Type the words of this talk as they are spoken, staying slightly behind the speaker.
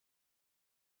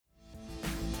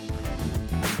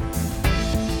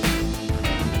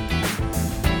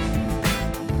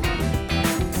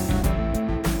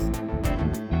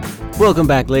Welcome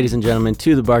back, ladies and gentlemen,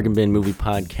 to the Bargain Bin Movie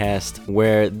Podcast,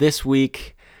 where this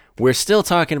week we're still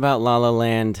talking about La La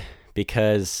Land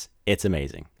because it's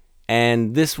amazing.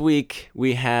 And this week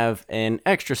we have an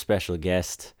extra special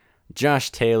guest, Josh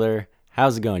Taylor.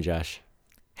 How's it going, Josh?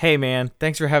 Hey, man.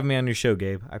 Thanks for having me on your show,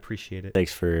 Gabe. I appreciate it.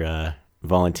 Thanks for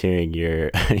volunteering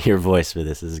your your voice for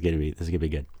this. This is gonna be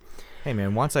good. Hey,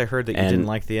 man. Once I heard that you didn't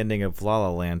like the ending of La La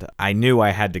Land, I knew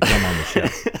I had to come on the show.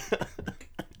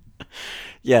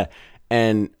 Yeah.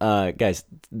 And guys,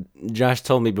 Josh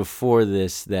told me before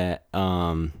this that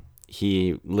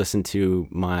he listened to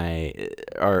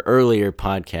our earlier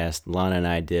podcast. Lana and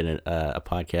I did a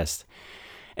podcast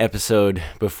episode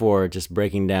before, just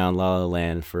breaking down La La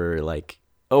Land for like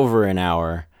over an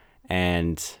hour,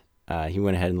 and he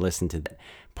went ahead and listened to that.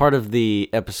 Part of the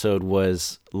episode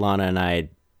was Lana and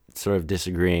I sort of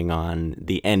disagreeing on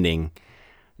the ending.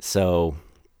 So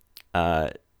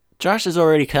Josh has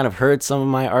already kind of heard some of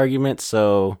my arguments,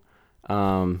 so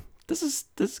this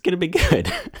is gonna be good.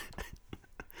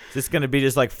 Is this gonna be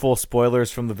just like full spoilers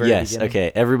from the very beginning? Yes,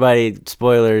 okay. Everybody,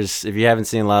 spoilers. If you haven't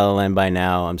seen La La Land by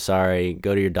now, I'm sorry.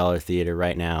 Go to your dollar theater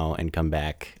right now and come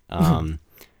back.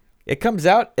 It comes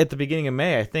out at the beginning of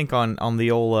May, I think, on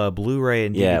the old Blu-ray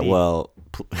and DVD. Yeah, well,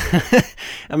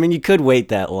 I mean, you could wait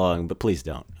that long, but please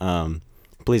don't.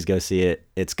 Please go see it.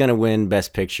 It's gonna win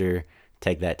Best Picture.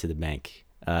 Take that to the bank.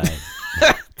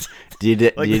 Do you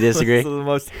disagree?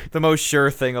 The most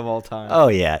sure thing of all time. Oh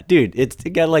yeah, dude,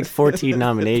 it got like 14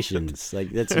 nominations.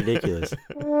 Like, that's ridiculous.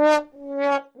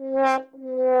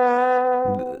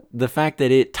 The fact that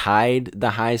it tied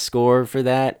the high score for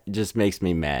that just makes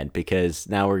me mad, because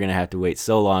now we're gonna have to wait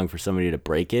so long for somebody to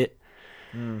break it.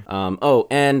 Oh,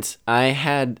 and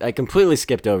I completely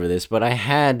skipped over this, but I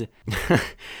had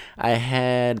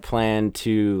planned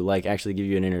to like actually give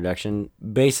you an introduction.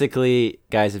 Basically,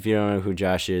 guys, if you don't know who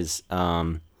Josh is,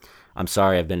 I'm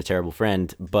sorry, I've been a terrible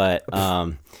friend, but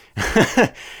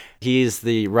he's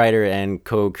the writer and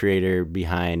co-creator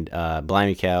behind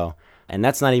Blimey Cow, and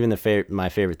that's not even my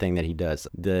favorite thing that he does.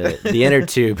 The inner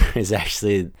tube is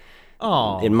actually,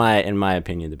 in my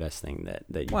opinion, the best thing that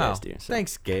you guys do. So,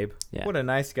 thanks, Gabe. Yeah. What a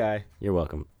nice guy. You're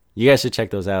welcome. You guys should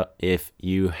check those out if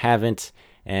you haven't.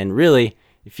 And really,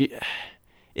 if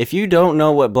you don't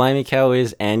know what Blimey Cow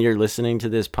is and you're listening to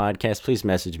this podcast, please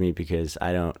message me, because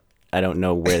I don't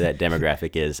know where that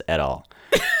demographic is at all.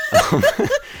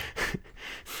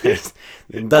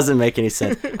 It doesn't make any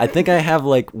sense. I think I have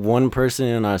like one person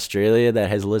in Australia that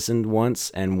has listened once,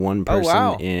 and one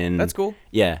person in... That's cool.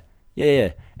 Yeah.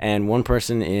 And one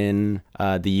person in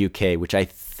the UK, which I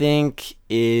think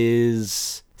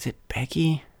is it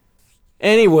Becky?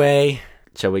 Anyway,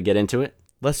 shall we get into it?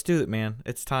 Let's do it, man.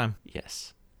 It's time.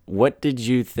 Yes. What did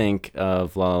you think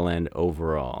of La La Land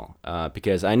overall?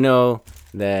 Because I know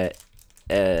that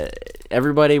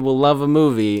everybody will love a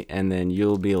movie, and then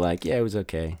you'll be like, yeah, it was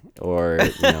okay. Or,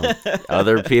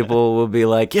 other people will be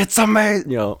like, it's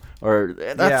amazing, or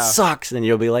that sucks. And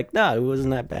you'll be like, no, it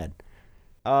wasn't that bad.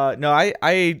 No, I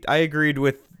agreed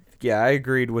with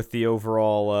the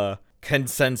overall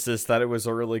consensus that it was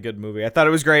a really good movie. I thought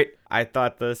it was great. I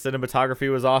thought the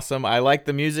cinematography was awesome. I liked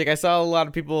the music. I saw a lot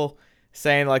of people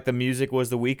saying like the music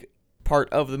was the weak part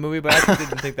of the movie, but I actually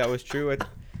didn't think that was true.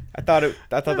 I thought it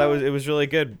was really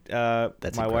good.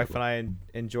 That's my incredible. wife and I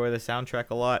enjoy the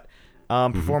soundtrack a lot.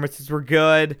 Performances were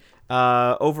good.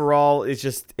 Overall,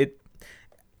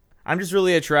 I'm just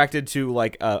really attracted to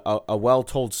like a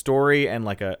well-told story, and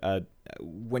like a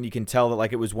when you can tell that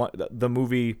like it was the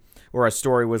movie or a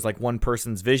story was like one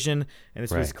person's vision, and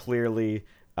this was clearly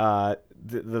the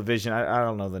vision. I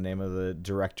don't know the name of the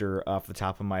director off the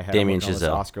top of my head. Damien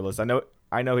Chazelle. Oscar list. I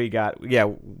know he got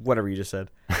whatever you just said.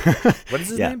 What is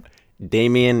his name?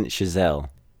 Damien Chazelle.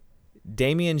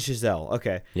 Damien Chazelle.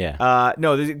 Okay. Yeah.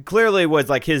 No, this clearly was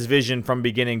like his vision from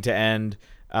beginning to end.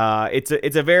 It's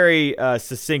a very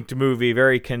succinct movie,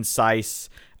 very concise.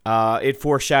 It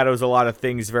foreshadows a lot of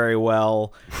things very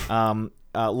well. Lena,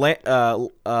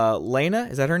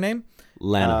 is that her name?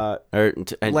 Lana. Lana.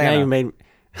 Now you made,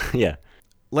 yeah.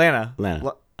 Lana.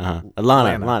 Lana.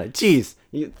 Jeez.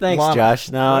 Thanks, Lana. Josh.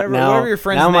 Whatever your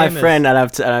friend's now my name friend,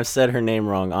 is. and I've said her name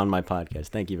wrong on my podcast.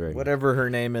 Thank you very much. Whatever her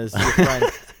name is, your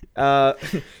friend.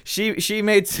 She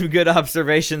made some good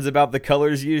observations about the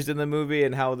colors used in the movie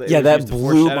and how that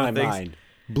blew my mind.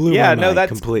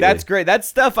 Completely. That's great. That's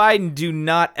stuff I do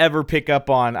not ever pick up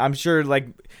on. I'm sure, like,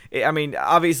 I mean,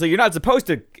 obviously you're not supposed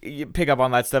to pick up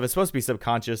on that stuff. It's supposed to be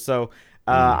subconscious. So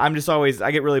I'm just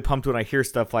I get really pumped when I hear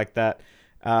stuff like that.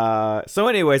 So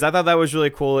anyways, I thought that was really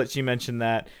cool that she mentioned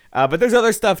that. But there's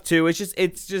other stuff too.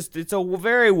 It's a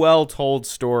very well told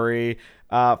story.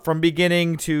 From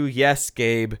beginning to, yes,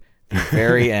 Gabe,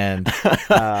 Very end.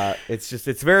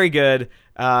 It's very good,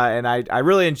 and I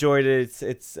really enjoyed it.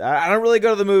 It's I don't really go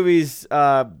to the movies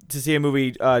to see a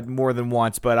movie more than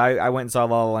once, but I went and saw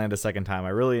La La Land a second time. I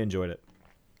really enjoyed it.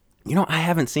 I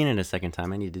haven't seen it a second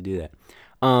time. I need to do that.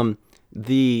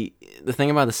 The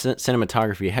thing about the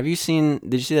cinematography. Did you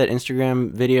see that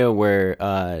Instagram video where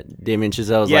Damien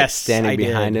Chazelle was like standing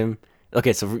behind him?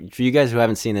 Okay, so for you guys who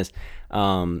haven't seen this,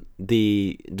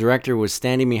 the director was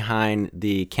standing behind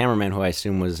the cameraman, who I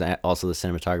assume was also the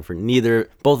cinematographer.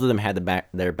 Both of them had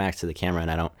their backs to the camera, and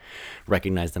I don't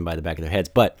recognize them by the back of their heads.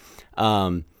 But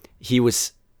he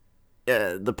was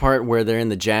the part where they're in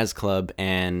the jazz club,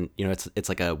 and it's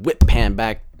like a whip pan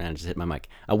back. I just hit my mic.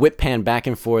 A whip pan back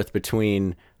and forth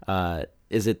between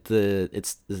is it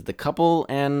the couple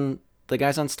and the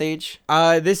guys on stage?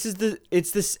 I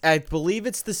believe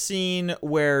it's the scene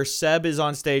where Seb is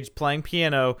on stage playing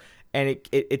piano, and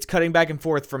it's cutting back and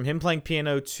forth from him playing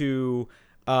piano to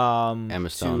Emma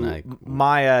Stone, to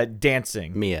Maya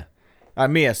dancing. Mia,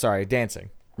 sorry, dancing.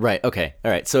 Right. Okay.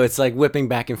 All right. So it's like whipping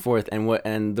back and forth,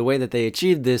 and the way that they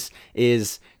achieved this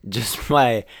is just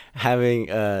by having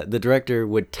the director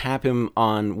would tap him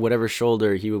on whatever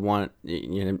shoulder he would want,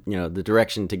 the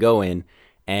direction to go in,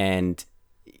 and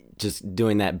just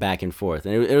doing that back and forth.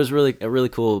 And it was really a really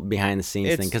cool behind the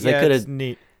scenes thing, because it's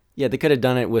neat. Yeah, they could have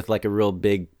done it with like a real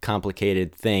big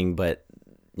complicated thing, but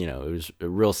it was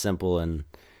real simple and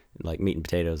like meat and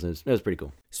potatoes. It was pretty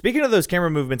cool. Speaking of those camera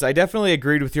movements, I definitely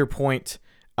agreed with your point.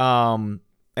 And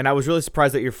I was really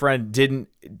surprised that your friend didn't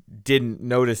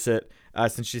notice it,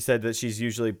 since she said that she's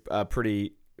usually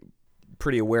pretty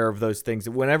aware of those things.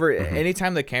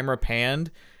 Anytime the camera panned,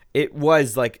 it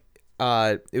was like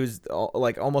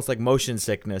almost like motion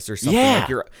sickness or something. Yeah.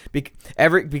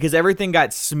 Like because everything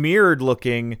got smeared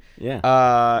looking.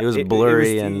 Yeah. It was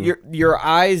blurry, and your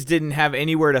eyes didn't have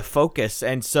anywhere to focus,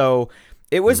 and so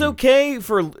it was okay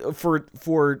for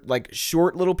like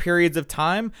short little periods of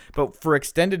time, but for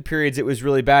extended periods it was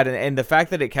really bad. And the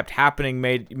fact that it kept happening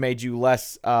made you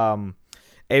less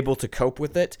able to cope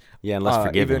with it. Yeah, and less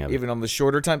forgiving even on the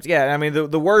shorter times. Yeah, I mean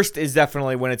the worst is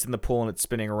definitely when it's in the pool and it's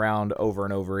spinning around over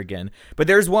and over again. But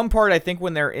there's one part, I think,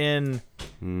 when they're in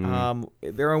one of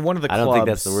the clubs. I don't think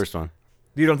that's the worst one.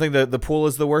 You don't think the pool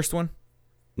is the worst one?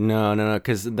 No,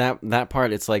 because that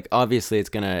part, it's like obviously it's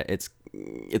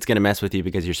gonna mess with you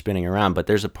because you're spinning around. But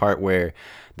there's a part where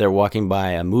they're walking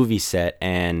by a movie set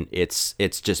and it's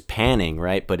just panning,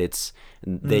 right? But I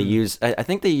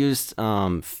think they used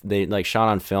they like shot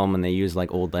on film, and they used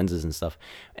like old lenses and stuff,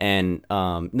 and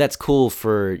that's cool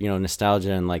for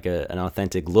nostalgia and like an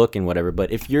authentic look and whatever.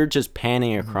 But if you're just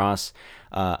panning across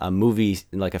a movie,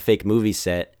 like a fake movie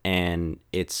set, and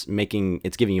it's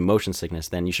giving you motion sickness,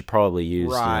 then you should probably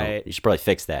use you should probably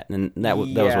fix that. And that was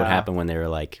what happened when they were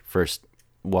like first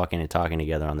walking and talking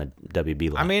together on the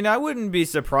WB line. I mean, I wouldn't be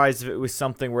surprised if it was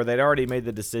something where they'd already made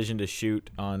the decision to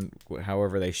shoot on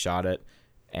however they shot it,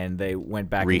 and they went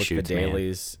back and looked at the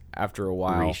dailies after a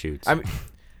while. Reshoots.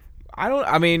 I don't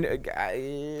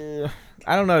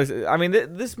know. I mean,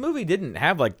 this movie didn't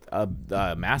have like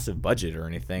a massive budget or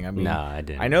anything. I mean, no, I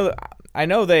didn't. I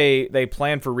know they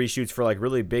plan for reshoots for like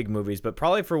really big movies, but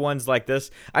probably for ones like this.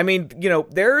 I mean,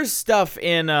 there's stuff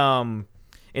in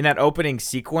that opening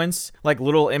sequence, like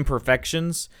little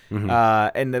imperfections, in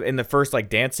the first like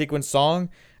dance sequence song.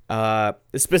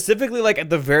 Specifically like at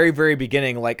the very, very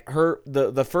beginning, like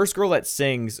the first girl that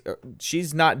sings,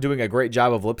 she's not doing a great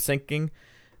job of lip syncing.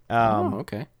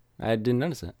 Okay. I didn't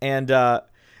notice that. And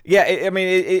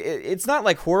it's not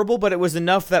like horrible, but it was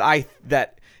enough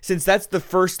that since that's the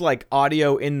first like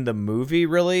audio in the movie,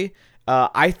 really,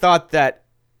 I thought that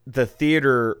the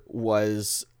theater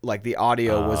was like the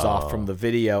audio was off from the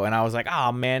video, and I was like,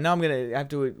 oh man, now I'm gonna have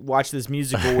to watch this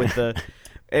musical with the.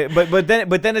 But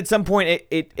then at some point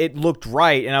it looked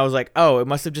right, and I was like, oh, it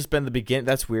must have just been the beginning.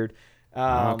 That's weird.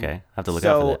 Okay, I have to look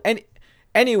out for that.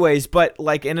 Anyways, but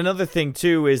like, and another thing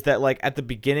too is that like at the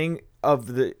beginning of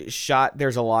the shot,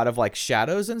 there's a lot of like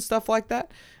shadows and stuff like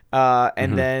that,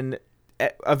 and then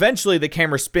eventually the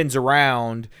camera spins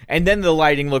around, and then the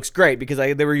lighting looks great because I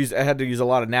had to use a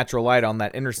lot of natural light on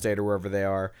that interstate or wherever they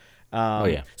are.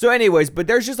 So anyways, but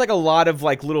there's just like a lot of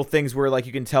like little things where like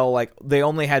you can tell like they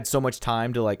only had so much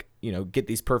time to like get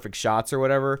these perfect shots or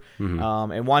whatever.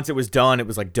 And once it was done, it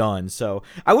was like done. So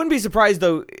I wouldn't be surprised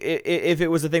though if it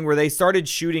was a thing where they started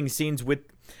shooting scenes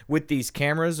with these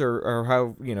cameras or how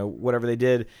whatever they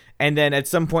did, and then at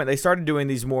some point they started doing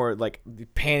these more like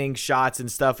panning shots and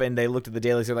stuff, and they looked at the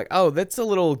dailies, they're like, oh, that's a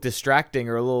little distracting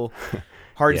or a little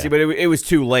hard to see, but it was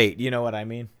too late. You know what I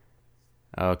mean?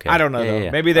 Okay. I don't know though.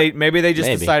 Yeah. Maybe they just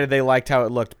Maybe. decided they liked how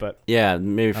it looked, but Yeah,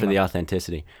 maybe for the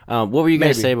authenticity. What were you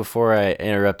going to Maybe. say before I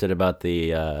interrupted about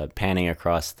the panning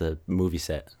across the movie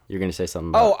set? You're going to say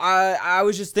something Oh, about... I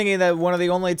was just thinking that one of the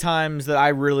only times that I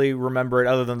really remember it,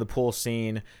 other than the pool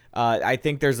scene, I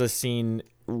think there's a scene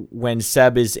when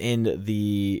Seb is in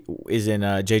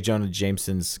J. Jonah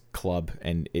Jameson's club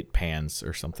and it pans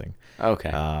or something. Okay.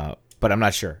 But I'm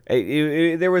not sure.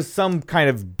 There was some kind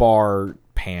of bar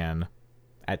pan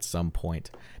at some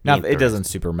point. Now it doesn't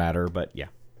super matter, but yeah.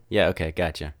 Yeah, okay,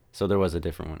 gotcha. So there was a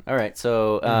different one. All right,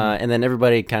 so, and then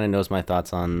everybody kind of knows my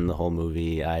thoughts on the whole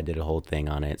movie. I did a whole thing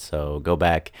on it, so go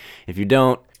back. If you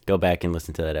don't, go back and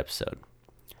listen to that episode.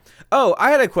 Oh,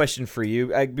 I had a question for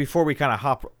you before we kind of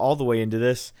hop all the way into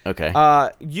this. Okay.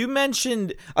 You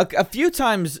mentioned a few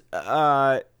times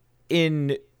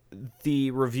in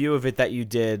the review of it that you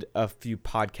did a few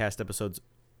podcast episodes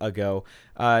ago,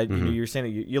 you were saying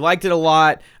that you liked it a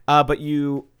lot, but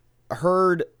you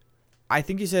heard, I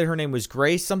think you said her name was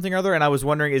Grace something or other, and I was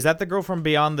wondering, is that the girl from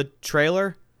Beyond the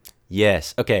Trailer?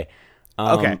 Yes, okay.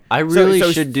 Okay. I really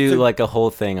So should do like a whole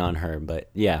thing on her, but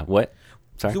yeah, what?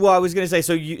 Sorry? Well, I was gonna say,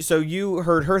 so you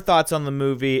heard her thoughts on the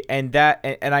movie, and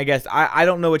I guess I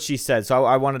don't know what she said, so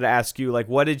I wanted to ask you, like,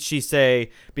 what did she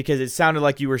say? Because it sounded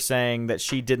like you were saying that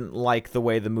she didn't like the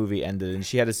way the movie ended, and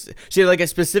she had like a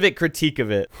specific critique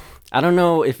of it. I don't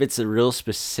know if it's a real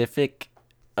specific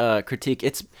critique.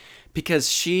 It's because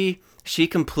she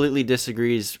completely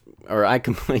disagrees, or I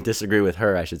completely disagree with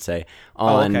her, I should say,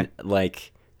 on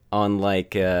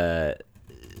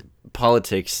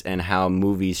politics and how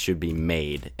movies should be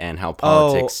made and how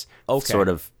politics sort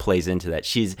of plays into that.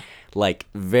 She's like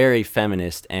very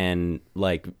feminist, and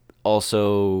like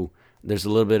also there's a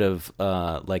little bit of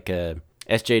like a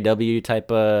SJW type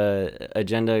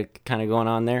agenda kind of going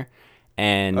on there.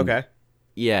 And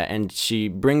yeah, and she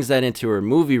brings that into her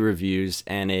movie reviews,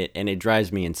 and it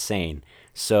drives me insane.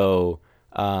 So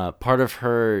part of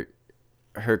her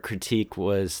critique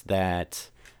was that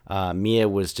Mia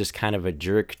was just kind of a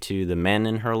jerk to the men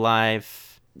in her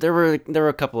life. There were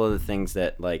a couple other things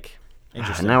that, like,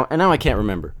 interesting. Now I can't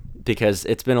remember because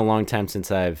it's been a long time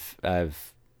since I've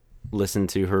listened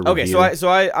to her review. Okay, so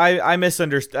I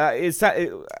misunderstood.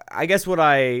 I guess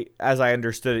as I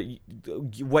understood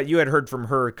it, what you had heard from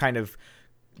her kind of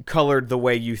colored the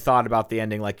way you thought about the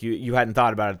ending. Like you hadn't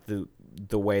thought about it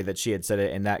the way that she had said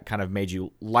it, and that kind of made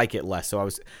you like it less. So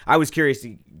I was curious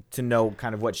to know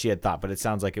kind of what she had thought, but it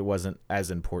sounds like it wasn't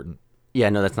as important. Yeah,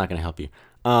 no, that's not going to help you.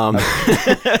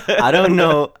 I don't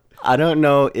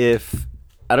know if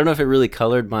it really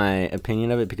colored my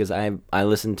opinion of it, because I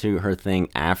listened to her thing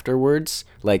afterwards.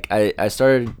 Like I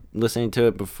started listening to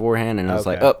it beforehand, and I was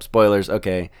like, oh, spoilers.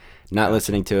 Okay, not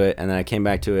listening to it, and then I came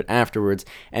back to it afterwards,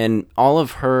 and all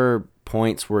of her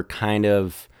points were kind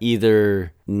of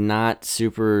either not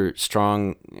super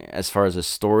strong as far as a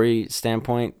story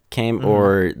standpoint came,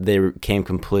 or they came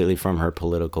completely from her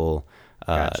political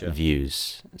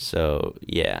views. So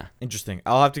yeah, interesting.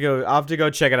 I'll have to go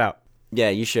check it out. Yeah,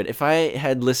 you should. If I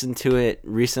had listened to it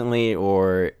recently,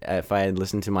 or if I had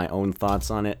listened to my own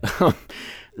thoughts on it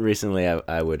recently,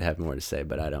 I would have more to say,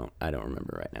 but I don't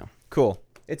remember right now. Cool.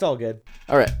 It's all good.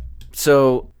 All right.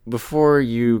 So before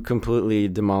you completely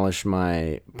demolish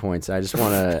my points, I just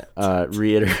want to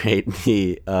reiterate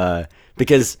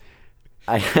because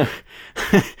I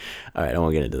all right, I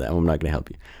won't get into that. I'm not going to help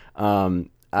you.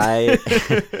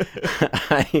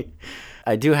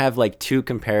 I do have like two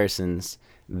comparisons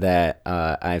that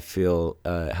I feel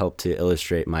help to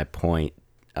illustrate my point,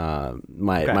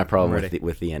 my problem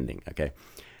with the ending. Okay.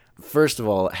 First of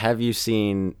all, have you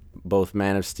seen both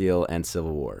Man of Steel and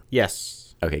Civil War?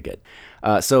 Yes. Okay, good.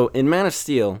 So in Man of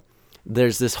Steel,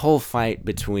 there's this whole fight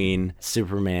between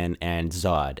Superman and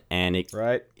Zod, and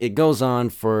it goes on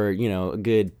for, a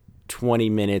good 20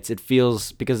 minutes. It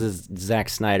feels, because it's Zack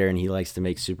Snyder and he likes to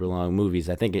make super long movies,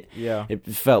 I think it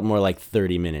felt more like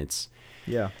 30 minutes.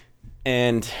 Yeah.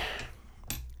 And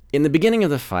in the beginning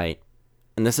of the fight,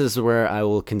 and this is where I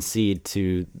will concede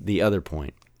to the other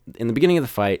point. In the beginning of the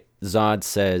fight, Zod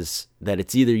says that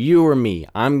it's either you or me.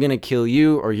 I'm going to kill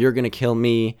you or you're going to kill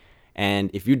me.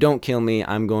 And if you don't kill me,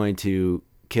 I'm going to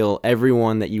kill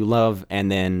everyone that you love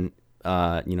and then,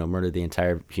 murder the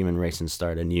entire human race and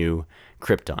start a new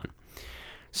Krypton.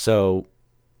 So,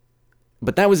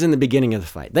 but that was in the beginning of the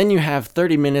fight. Then you have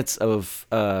 30 minutes of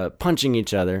punching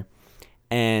each other,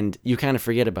 and you kind of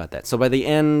forget about that. So by the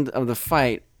end of the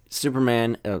fight,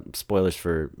 Superman, spoilers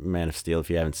for Man of Steel, if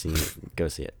you haven't seen it, go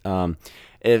see it.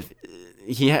 If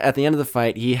he at the end of the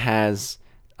fight, he has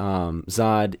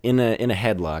Zod in a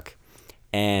headlock,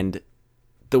 and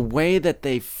the way that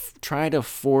they try to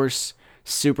force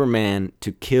Superman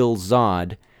to kill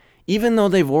Zod, even though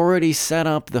they've already set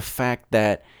up the fact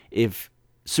that if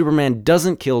Superman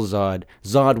doesn't kill Zod,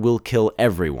 Zod will kill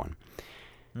everyone.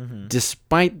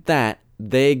 Despite that,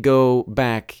 they go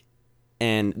back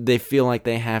and they feel like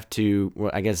they have to,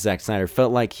 well, I guess Zack Snyder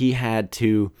felt like he had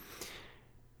to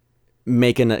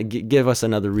give us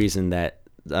another reason that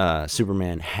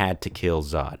Superman had to kill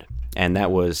Zod. And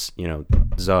that was,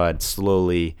 Zod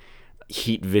slowly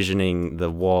heat visioning the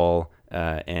wall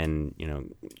and,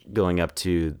 going up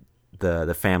to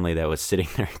the family that was sitting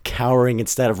there cowering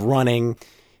instead of running,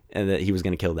 and that he was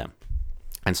going to kill them.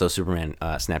 And so Superman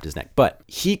snapped his neck. But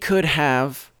he could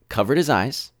have covered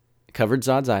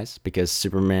Zod's eyes, because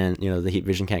Superman, the heat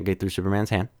vision can't get through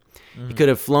Superman's hand. He could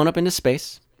have flown up into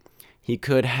space. He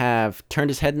could have turned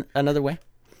his head another way.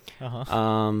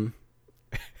 Gone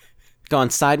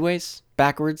sideways,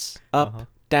 backwards, up,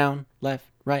 down, left,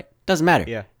 right. Doesn't matter.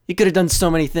 Yeah. He could have done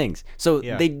so many things. So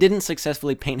they didn't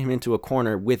successfully paint him into a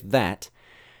corner with that.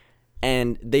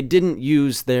 And they didn't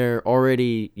use their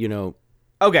already,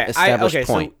 established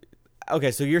point.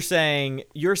 So you're saying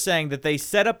that they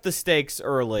set up the stakes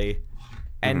early,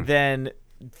 and then.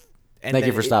 Thank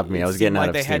you for stopping me. I was getting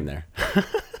out of steam there.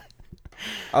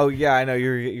 Oh yeah, I know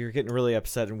you're getting really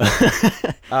upset.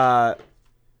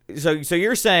 So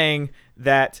you're saying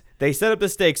that they set up the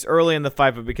stakes early in the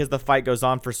fight, but because the fight goes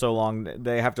on for so long,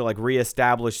 they have to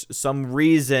reestablish some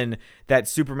reason that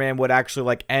Superman would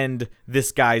actually end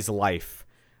this guy's life.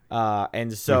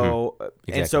 And so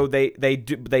they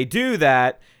do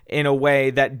that in a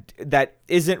way that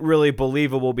isn't really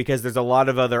believable, because there's a lot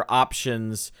of other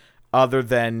options other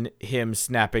than him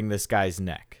snapping this guy's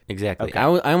neck. Exactly. Okay.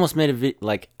 I almost made a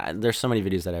video, there's so many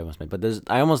videos that I almost made, but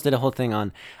I almost did a whole thing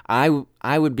on I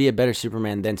would be a better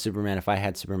Superman than Superman if I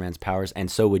had Superman's powers, and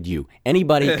so would you.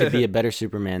 Anybody could be a better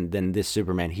Superman than this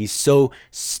Superman. He's so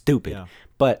stupid. Yeah.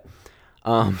 But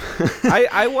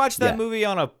I watched that movie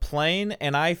on a plane,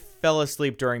 and I fell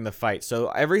asleep during the fight. So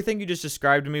everything you just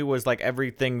described to me was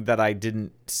everything that I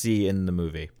didn't see in the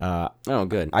movie. Oh,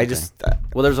 good. I Okay. just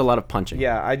well, there's a lot of punching.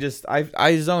 Yeah,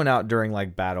 I zone out during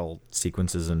battle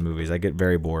sequences in movies. I get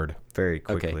very bored very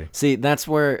quickly. Okay. See, that's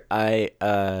where I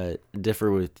differ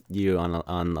with you on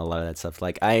a lot of that stuff.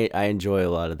 I enjoy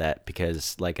a lot of that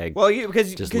because because love you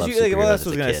that's what I superheroes was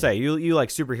as a gonna kid. say. You like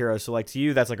superheroes, so to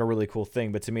you that's a really cool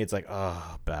thing, but to me it's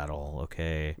battle,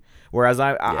 okay. Whereas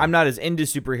I'm not as into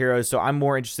superheroes, so I'm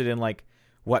more interested in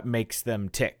what makes them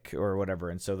tick or whatever,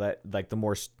 and so that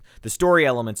the story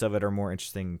elements of it are more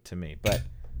interesting to me. But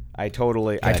I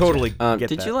totally get Did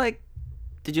that.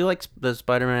 Did you like the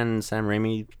Spider-Man and Sam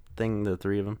Raimi thing, the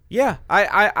three of them? Yeah,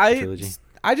 Trilogy?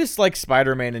 I just like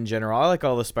Spider-Man in general. I like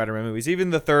all the Spider-Man movies, even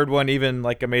the third one, even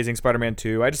Amazing Spider-Man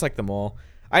 2. I just like them all.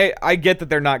 I get that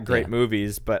they're not great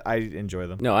movies, but I enjoy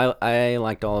them. No, I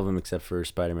liked all of them except for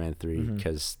Spider-Man 3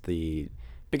 because the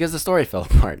story fell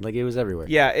apart. It was everywhere.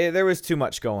 Yeah, there was too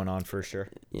much going on for sure.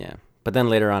 Yeah. But then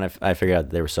later on, I figured out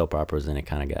that they were soap operas, and it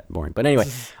kind of got boring. But anyway,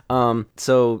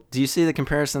 so do you see the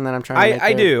comparison that I'm trying to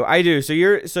make there? I do. So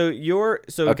you're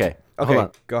Okay, hold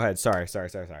on. Go ahead. Sorry.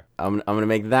 I'm gonna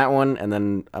make that one, and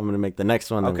then I'm gonna make the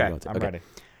next one. Okay, I'm ready.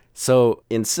 So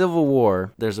in Civil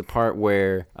War, there's a part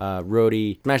where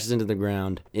Rhodey smashes into the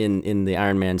ground in the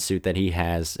Iron Man suit that he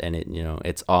has, and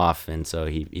it's off, and so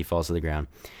he falls to the ground,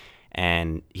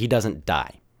 and he doesn't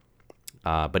die,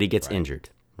 but he gets injured,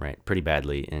 right, pretty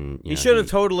badly, and he should have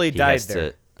totally died has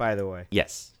there. By the way,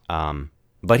 yes,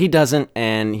 but he doesn't,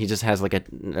 and he just has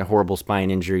a horrible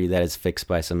spine injury that is fixed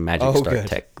by some magic start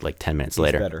tech 10 minutes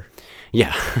later. Better.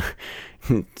 Yeah,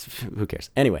 who cares?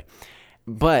 Anyway,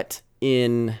 but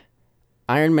in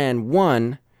Iron Man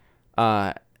 1,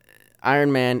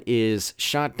 Iron Man is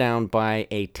shot down by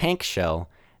a tank shell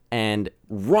and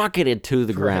rocketed to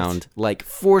the ground,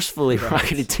 forcefully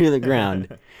rocketed to the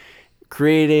ground,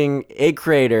 creating a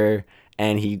crater,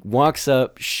 and he walks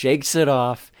up, shakes it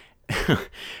off,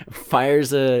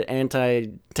 fires a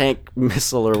anti-tank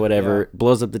missile or whatever,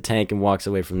 blows up the tank, and walks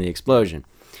away from the explosion.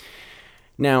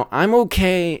 Now, I'm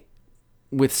okay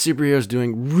with superheroes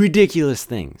doing ridiculous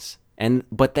things,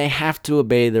 but they have to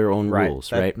obey their own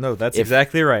rules, right? No, that's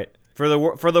exactly right. For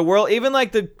the world, even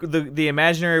the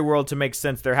imaginary world to make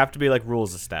sense, there have to be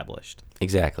rules established.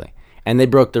 Exactly. And they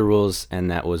broke the rules, and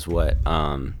that was what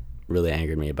really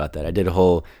angered me about that. I did a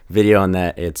whole video on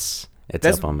that. It's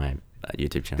up on my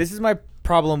YouTube channel. This is my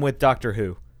problem with Doctor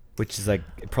Who, which is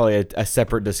probably a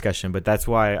separate discussion, but that's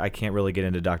why I can't really get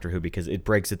into Doctor Who, because it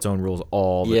breaks its own rules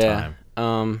all the time.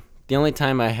 The only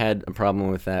time I had a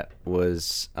problem with that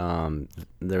was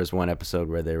there was one episode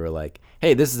where they were like,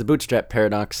 hey, this is the bootstrap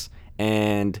paradox,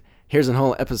 and here's a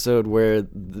whole episode where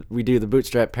we do the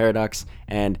bootstrap paradox,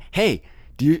 and hey,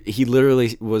 he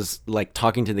literally was like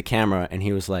talking to the camera, and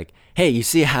he was like, hey, you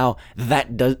see how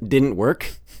that didn't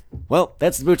work? Well,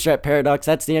 that's the bootstrap paradox.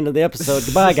 That's the end of the episode.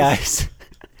 Goodbye, guys.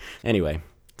 Anyway,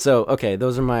 so okay,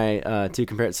 those are my two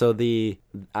compared. So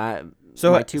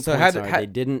my 2 points are they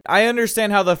didn't. I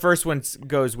understand how the first one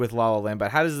goes with La La Land, but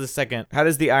how does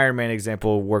the Iron Man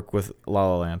example work with La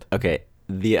La Land? Okay,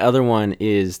 the other one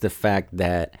is the fact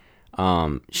that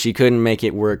she couldn't make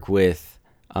it work with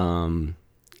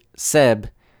Seb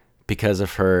because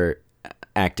of her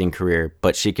acting career,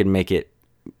 but she could make it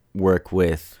work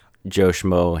with Joe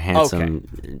Schmo,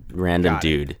 handsome random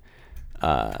dude.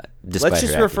 Let's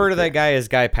just refer to that guy as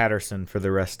Guy Patterson for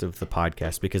the rest of the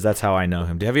podcast because that's how I know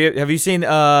him. Have you seen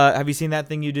That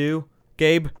Thing You Do,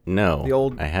 Gabe? No, the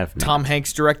old I have not. Tom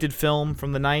Hanks directed film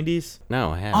from the 90s.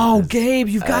 No, I haven't. Oh, Gabe,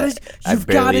 you've got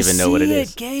to even know what it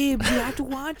is. Gabe. You have to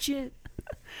watch it.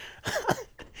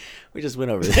 We just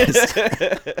went over this.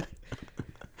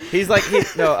 He's like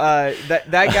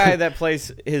that guy that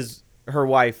plays her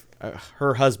wife,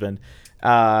 her husband,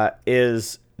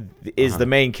 is the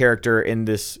main character in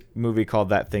this movie called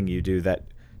That Thing You Do that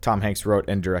Tom Hanks wrote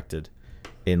and directed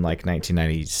in like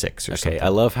 1996 or something. I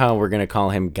love how we're gonna call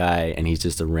him Guy and he's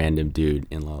just a random dude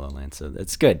in La La Land. So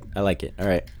that's good. I like it. All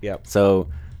right. Yep. So,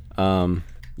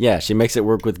 she makes it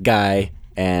work with Guy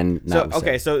and so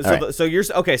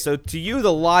to you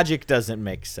the logic doesn't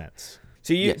make sense.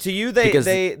 To you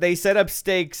they set up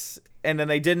stakes and then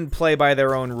they didn't play by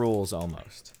their own rules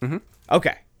almost. Mm-hmm.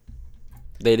 Okay.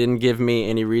 They didn't give me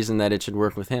any reason that it should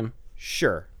work with him.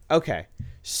 Sure. Okay.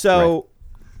 So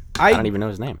I don't even know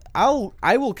his name.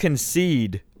 I will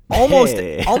concede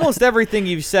almost everything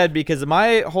you've said because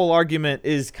my whole argument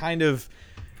is kind of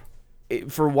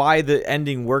for why the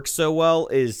ending works so well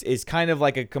is kind of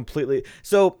like a completely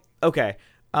okay.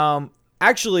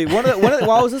 Actually,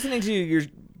 while I was listening to your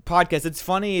podcast, it's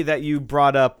funny that you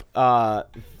brought up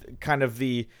kind of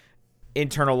the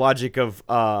internal logic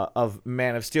of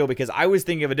Man of Steel because I was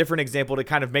thinking of a different example to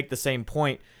kind of make the same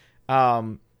point.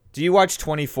 Do you watch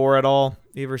 24 at all?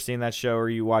 You ever seen that show, or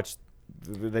you watched?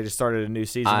 They just started a new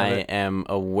season. I of it? am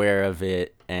aware of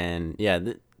it, and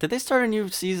did they start a new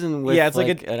season with it's like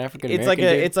an African American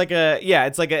dude? It's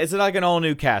like an all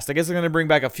new cast. I guess they're gonna bring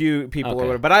back a few people or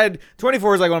whatever. But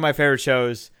 24 is like one of my favorite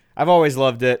shows. I've always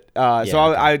loved it.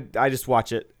 I just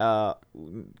watch it. So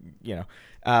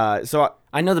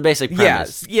I know the basic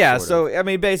premise. Yeah. So I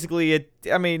mean, basically,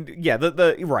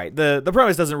 the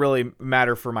premise doesn't really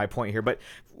matter for my point here, but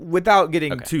without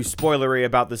getting too spoilery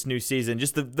about this new season,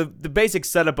 just the basic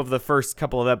setup of the first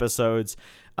couple of episodes,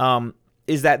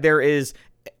 is that there is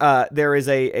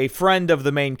a friend of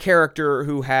the main character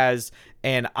who has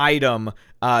an item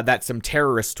that some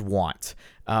terrorists want.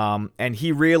 And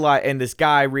this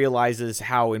guy realizes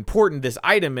how important this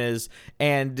item is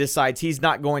and decides he's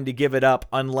not going to give it up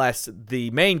unless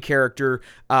the main character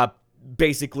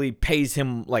basically pays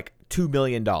him like $2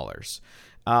 million.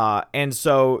 And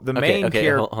so the main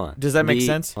character. Hold on. Does that make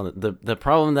sense? The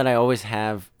problem that I always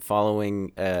have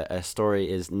following a story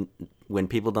is when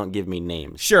people don't give me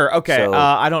names. Sure. Okay. So,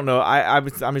 I don't know. I'm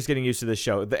just getting used to this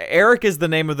show. Eric is the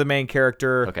name of the main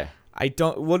character. Okay.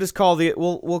 We'll just call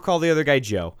we'll call the other guy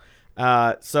Joe.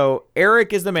 So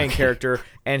Eric is the main character,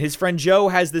 and his friend Joe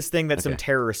has this thing that some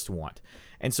terrorists want.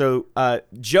 And so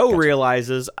Joe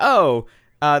realizes,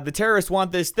 the terrorists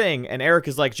want this thing, and Eric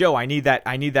is like, Joe, I need that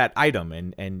item.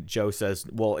 And Joe says,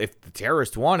 well, if the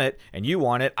terrorists want it and you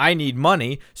want it, I need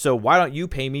money, so why don't you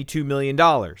pay me $2 million?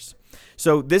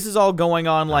 So this is all going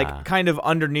on like kind of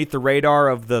underneath the radar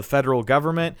of the federal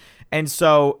government. And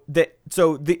so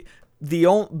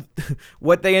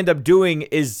what they end up doing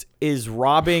is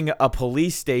robbing a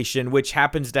police station, which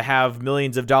happens to have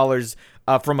millions of dollars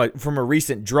from a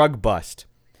recent drug bust.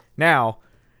 Now,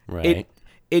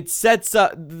 it sets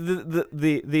up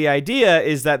the idea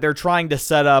is that they're trying to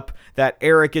set up that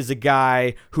Eric is a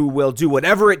guy who will do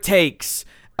whatever it takes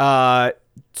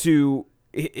to.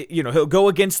 He'll go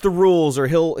against the rules, or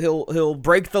he'll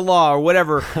break the law, or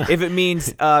whatever, if it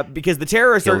means because the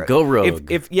terrorists go rogue.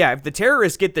 If the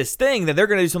terrorists get this thing, then they're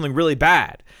going to do something really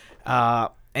bad.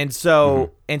 And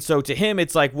so to him,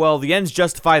 it's like, well, the ends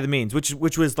justify the means,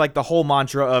 which was like the whole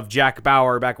mantra of Jack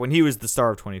Bauer back when he was the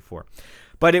star of 24.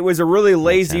 But it was a really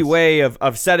lazy way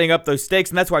of setting up those stakes,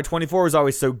 and that's why 24 was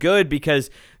always so good, because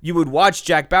you would watch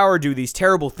Jack Bauer do these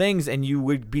terrible things, and you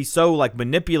would be so like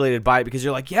manipulated by it, because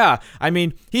you're like, yeah, I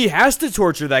mean, he has to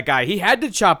torture that guy. He had to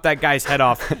chop that guy's head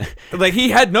off. Like, he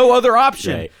had no other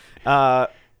option. Right.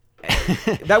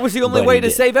 That was the only But way he to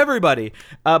did. save everybody.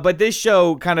 But this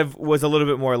show kind of was a little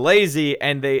bit more lazy,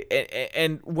 and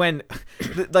when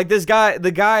like this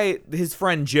guy, his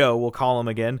friend Joe, we'll call him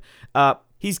again.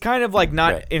 He's kind of like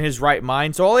not Right. in his right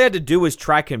mind. So all he had to do was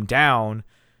track him down,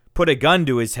 put a gun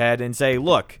to his head, and say,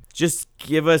 "Look, just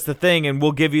give us the thing, and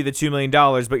we'll give you the $2 million.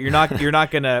 But you're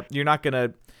not gonna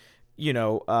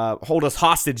hold us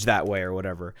hostage that way or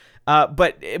whatever."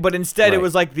 But instead, it Right.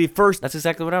 was like the first. That's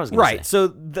exactly what I was going to Right.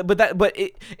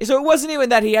 say. So it wasn't even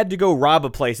that he had to go rob a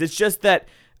place. It's just that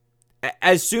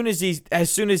as soon as he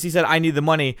said, "I need the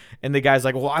money," and the guy's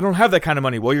like, "Well, I don't have that kind of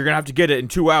money." "Well, you're gonna have to get it in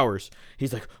 2 hours."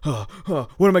 He's like,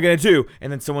 "What am I gonna do?"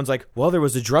 And then someone's like, "Well, there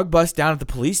was a drug bust down at the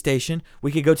police station.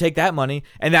 We could go take that money,"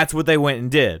 and that's what they went and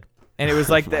did. And it was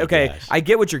like, Oh my okay, gosh. I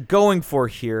get what you're going for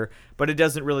here, but it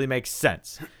doesn't really make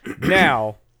sense.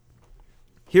 Now,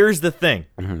 here's the thing.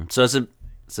 So it's the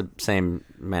same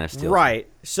Man of Steel. Right.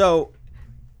 So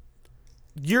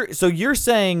you're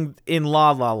saying in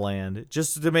La La Land,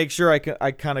 just to make sure I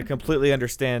kind of completely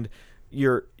understand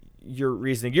your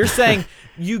reasoning. You're saying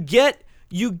you get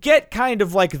kind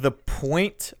of like the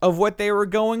point of what they were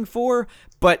going for,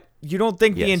 but you don't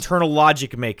think the Yes. internal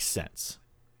logic makes sense.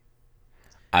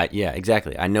 Yeah,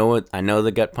 exactly. I know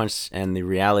the gut punch and the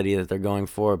reality that they're going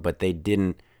for, but they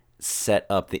didn't set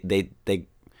up. They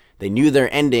knew their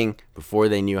ending before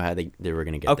they knew how they were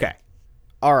going to get Okay.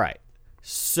 All right.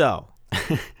 So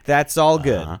that's all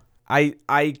good. Uh-huh.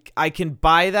 I can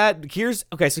buy that. Here's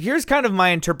kind of my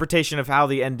interpretation of how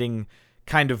the ending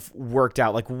kind of worked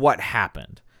out, like what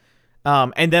happened.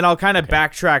 And then I'll kind of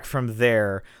backtrack from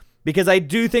there, because I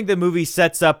do think the movie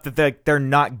sets up that they're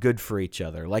not good for each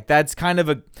other. Like that's kind of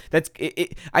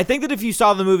I think that if you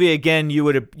saw the movie again, you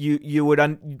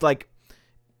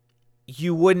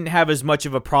wouldn't have as much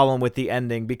of a problem with the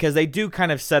ending, because they do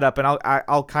kind of set up, and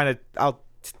I'll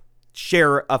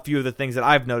share a few of the things that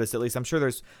I've noticed. At least I'm sure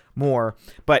there's more,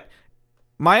 but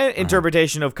my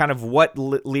interpretation of kind of what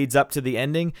leads up to the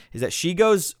ending is that she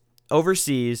goes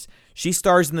overseas, she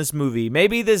stars in this movie.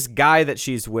 Maybe this guy that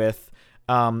she's with,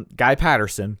 Guy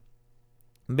Patterson,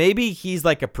 maybe he's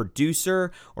like a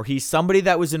producer, or he's somebody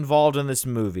that was involved in this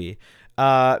movie.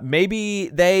 Maybe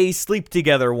they sleep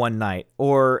together one night,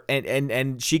 or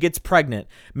and she gets pregnant.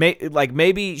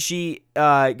 Maybe she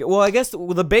well, I guess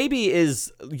the baby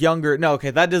is younger. No,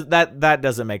 okay, that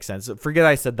doesn't make sense. Forget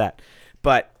I said that.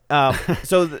 But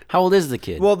so How old is the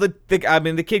kid? well, the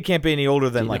kid can't be any older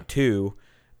than like 2.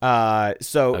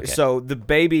 So the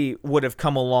baby would have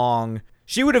come along.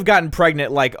 She would have gotten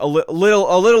pregnant like a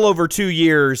little over 2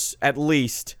 years at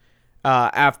least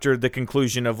after the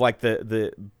conclusion of like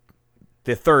the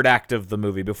third act of the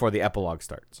movie, before the epilogue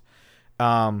starts.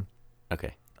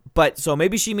 Okay. But so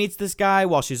maybe she meets this guy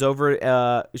while she's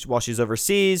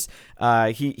overseas.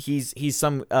 He's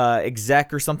some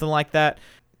exec or something like that.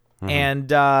 And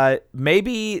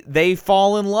maybe they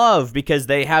fall in love because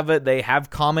they have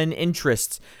common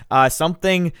interests.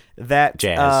 Something that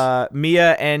Jazz.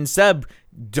 Mia and Seb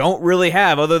don't really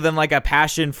have, other than like a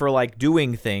passion for like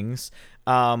doing things.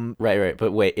 Right.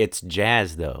 But wait, it's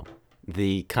jazz though.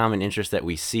 The common interest that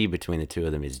we see between the two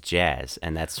of them is jazz,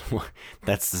 and that's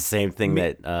the same thing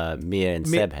that Mia and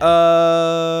Seb have.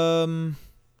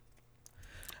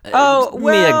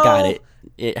 Mia got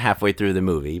it halfway through the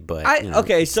movie, but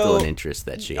it's still an interest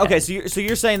that she okay. has. So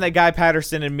you're saying that Guy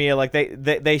Patterson and Mia, like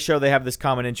they show they have this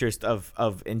common interest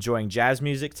of enjoying jazz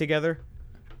music together.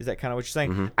 Is that kind of what you're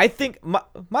saying? Mm-hmm. I think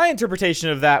my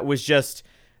interpretation of that was just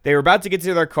they were about to get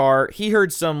to their car. He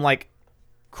heard some like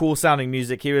cool sounding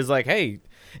music. He was like, "Hey,"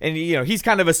 and he's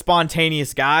kind of a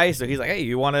spontaneous guy, so he's like, "Hey,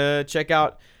 you want to check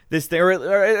out this thing?" Or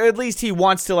at least he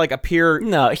wants to like appear.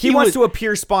 No, he wants to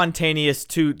appear spontaneous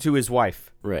to his wife.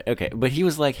 Right. Okay. But he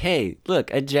was like, "Hey,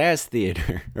 look, a jazz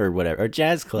theater or whatever, or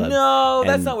jazz club." No,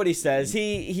 that's not what he says.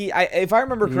 If I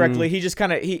remember correctly, he just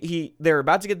kind of they're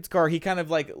about to get to the car. He kind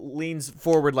of like leans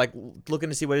forward, like looking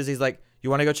to see what it is. He's like, "You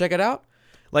want to go check it out?"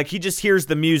 Like he just hears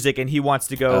the music and he wants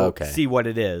to go see what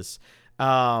it is.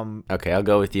 Okay, I'll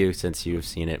go with you since you've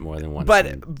seen it more than once.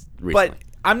 But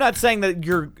I'm not saying that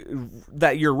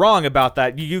you're wrong about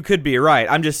that. You could be right.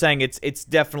 I'm just saying it's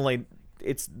definitely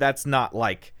that's not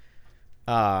like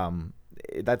the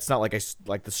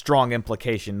strong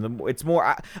implication. It's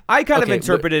more I kind of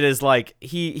interpret it as like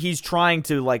he's trying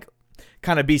to like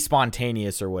kind of be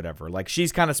spontaneous or whatever. Like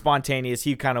she's kind of spontaneous.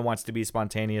 He kind of wants to be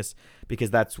spontaneous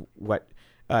because that's what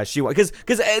she wants.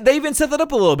 Because they even set that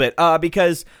up a little bit.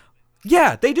 Because.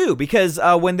 Yeah, they do. Because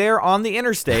when they're on the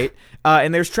interstate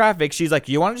and there's traffic, she's like,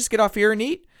 "You want to just get off here and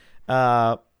eat?"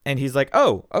 and he's like,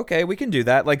 "Oh, okay, we can do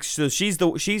that." Like, so she's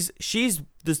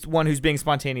this one who's being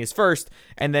spontaneous first,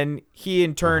 and then he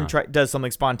in turn does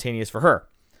something spontaneous for her.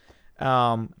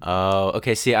 Oh,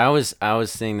 okay. See, I was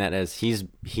seeing that as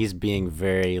he's being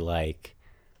very like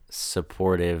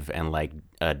supportive and like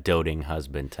a doting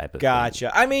husband type of thing.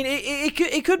 Gotcha. I mean,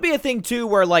 it could be a thing too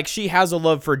where like she has a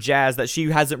love for jazz that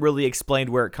she hasn't really explained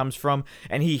where it comes from,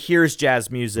 and he hears jazz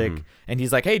music and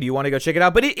he's like, "Hey, do you want to go check it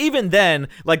out?" But even then,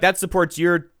 like that supports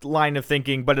your line of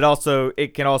thinking, but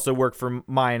it can also work for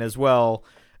mine as well.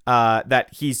 That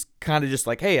he's kind of just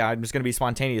like, "Hey, I'm just gonna be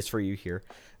spontaneous for you here."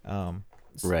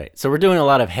 Right. So we're doing a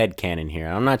lot of headcanon here.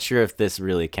 I'm not sure if this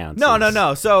really counts.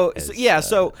 No. So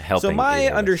helping my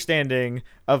either. Understanding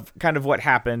of kind of what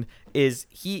happened is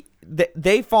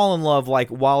they fall in love like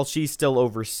while she's still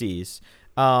overseas.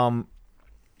 To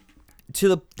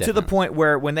the point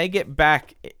where when they get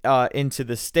back into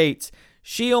the States,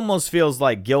 she almost feels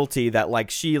like guilty that like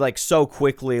she like so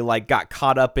quickly like got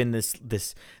caught up in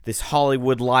this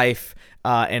Hollywood life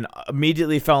and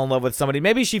immediately fell in love with somebody.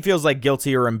 Maybe she feels like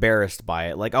guilty or embarrassed by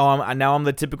it. Like, oh, now I'm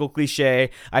the typical cliche.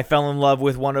 I fell in love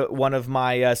with one of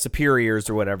my superiors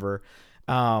or whatever.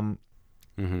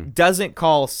 Doesn't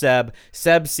call Seb.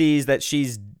 Seb sees that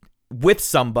she's with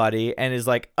somebody and is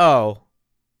like, oh,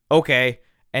 okay.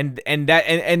 And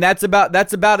that's about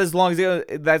as long as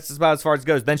that's about as far as it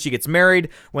goes. Then she gets married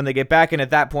when they get back, and at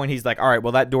that point he's like, all right,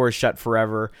 well that door is shut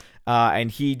forever,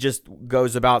 and he just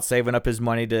goes about saving up his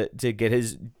money to get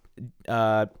his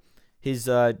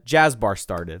jazz bar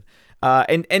started,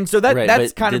 and so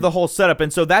that's kind of the whole setup,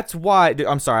 and so that's why.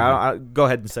 I'm sorry, I'll go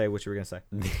ahead and say what you were gonna say.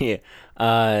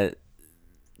 Yeah.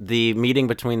 The meeting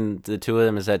between the two of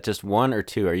them, is that just one or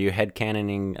two? Are you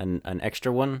headcanoning an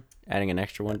extra one? Adding an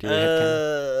extra one to your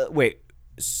headcanon? Wait.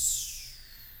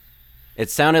 It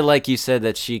sounded like you said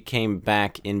that she came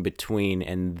back in between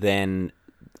and then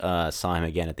saw him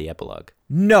again at the epilogue.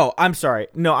 No, I'm sorry.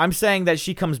 No, I'm saying that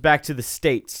she comes back to the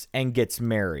States and gets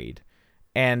married.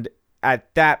 And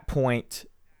at that point,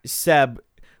 Seb,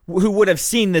 who would have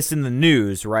seen this in the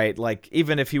news, right? Like,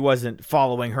 even if he wasn't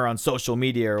following her on social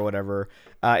media or whatever,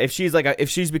 if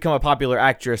she's become a popular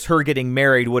actress, her getting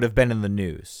married would have been in the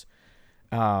news.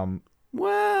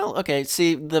 Well, okay.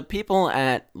 See, the people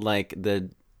at like the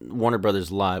Warner Brothers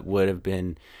lot would have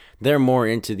been, they're more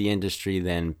into the industry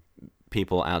than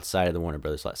people outside of the Warner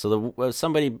Brothers lot. So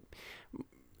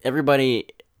everybody,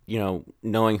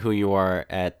 knowing who you are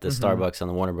at the Starbucks on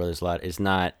the Warner Brothers lot is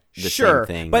not the same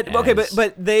thing. But okay,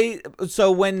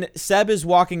 so when Seb is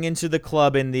walking into the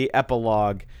club in the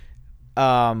epilogue,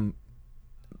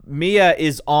 Mia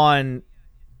is on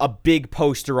a big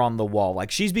poster on the wall. Like,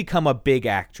 she's become a big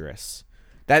actress.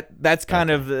 That's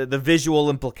kind of the visual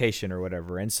implication or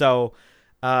whatever. And so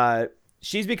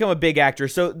she's become a big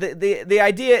actress. So the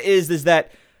idea is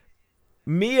that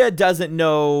Mia doesn't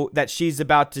know that she's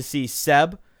about to see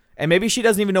Seb, and maybe she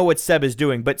doesn't even know what Seb is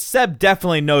doing, but Seb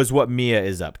definitely knows what Mia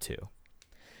is up to.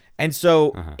 And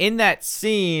so in that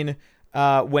scene,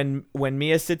 when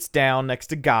Mia sits down next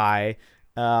to Guy,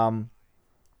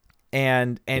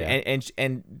 and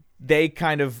they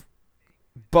kind of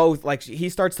both, like, he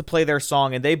starts to play their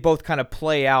song and they both kind of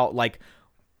play out like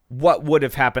what would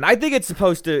have happened. I think it's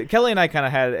supposed to, Kelly and I kind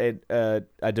of had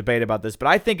a debate about this, but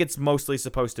I think it's mostly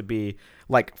supposed to be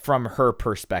like from her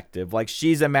perspective. Like,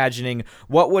 she's imagining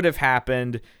what would have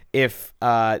happened if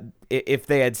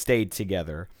they had stayed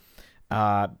together.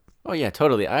 Oh yeah,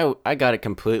 totally. I got it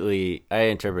completely. I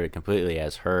interpret it completely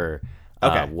as her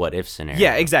what if scenario.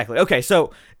 Yeah, exactly. Okay,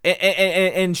 so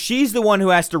and she's the one who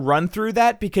has to run through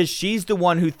that because she's the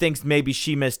one who thinks maybe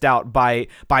she missed out by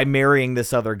marrying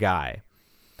this other guy.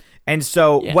 And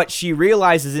so what she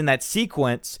realizes in that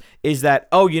sequence is that,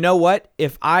 oh, you know what?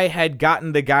 If I had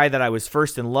gotten the guy that I was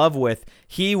first in love with,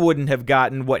 he wouldn't have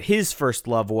gotten what his first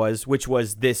love was, which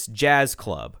was this jazz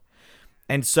club.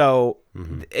 And so,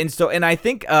 and I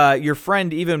think your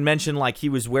friend even mentioned like he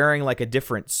was wearing like a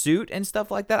different suit and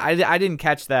stuff like that. I didn't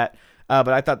catch that, but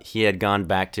I thought he had gone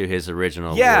back to his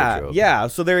original wardrobe. Yeah.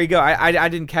 So there you go. I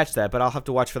didn't catch that, but I'll have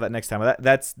to watch for that next time.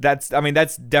 That's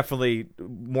definitely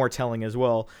more telling as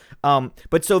well.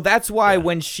 But so that's why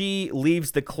when she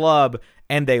leaves the club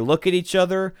and they look at each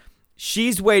other,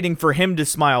 she's waiting for him to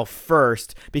smile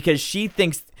first because she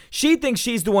thinks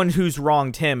she's the one who's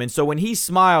wronged him. And so when he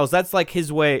smiles, that's like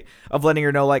his way of letting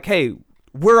her know, like, hey,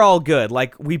 we're all good.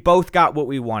 Like, we both got what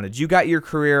we wanted. You got your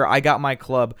career. I got my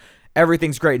club.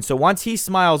 Everything's great. And so once he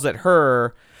smiles at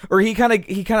her, or he kind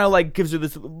of like gives her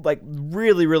this like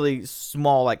really, really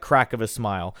small like crack of a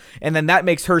smile. And then that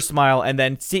makes her smile. And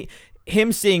then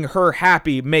him seeing her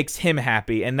happy makes him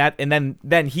happy. And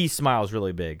then he smiles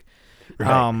really big.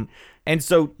 Right. And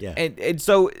so Yeah. and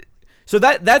so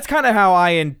that's kind of how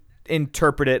I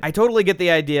interpret it. I totally get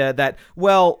the idea that,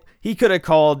 well, he could have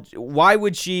called. Why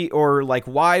would she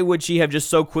have just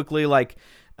so quickly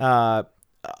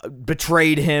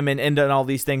betrayed him and done all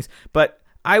these things? But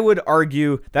I would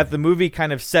argue that the movie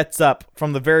kind of sets up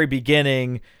from the very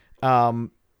beginning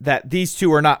that these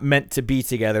two are not meant to be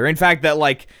together. In fact, that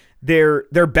like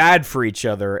they're bad for each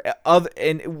other.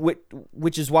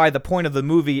 Which is why the point of the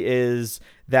movie is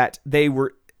that they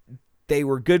were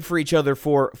good for each other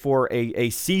for a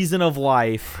season of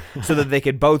life, so that they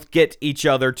could both get each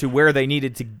other to where they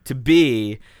needed to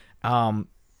be. But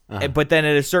then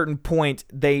at a certain point,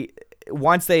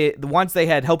 once they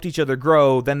had helped each other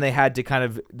grow, then they had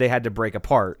to break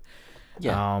apart.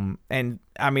 Yeah. And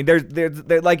I mean, there's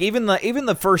like even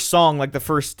the first song, like the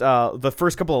first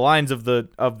couple of lines of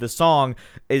the song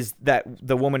is that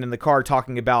the woman in the car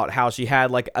talking about how she had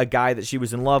like a guy that she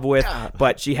was in love with,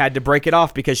 but she had to break it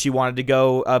off because she wanted to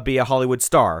go be a Hollywood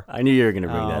star. I knew you were going to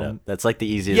bring that up. That's like the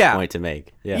easiest point to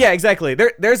make. Yeah. Yeah, exactly.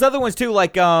 There's other ones too,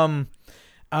 like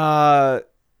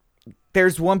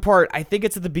there's one part, I think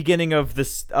it's at the beginning of the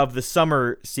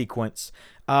summer sequence,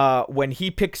 when he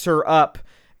picks her up.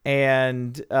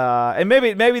 And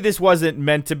maybe this wasn't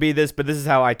meant to be this, but this is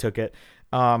how I took it.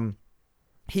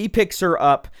 He picks her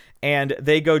up and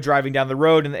they go driving down the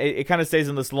road, and it kind of stays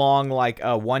in this long like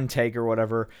one take or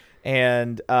whatever.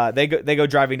 And they go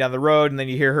driving down the road, and then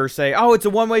you hear her say, "Oh, it's a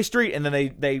one-way street," and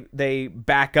then they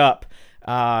back up.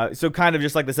 So kind of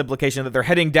just like this implication that they're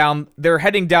heading down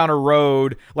a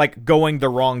road, like going the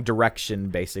wrong direction,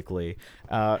 basically.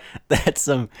 That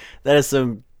is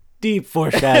some deep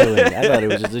foreshadowing. I thought it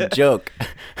was just a joke.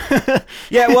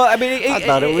 Yeah, well, I mean, I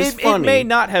thought it was funny. It may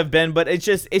not have been, but it's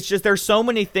just there's so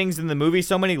many things in the movie,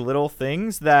 so many little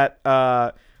things that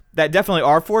definitely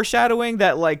are foreshadowing.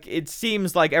 That like it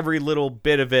seems like every little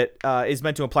bit of it is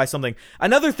meant to imply something.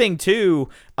 Another thing too,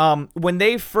 when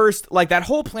they first like that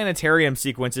whole planetarium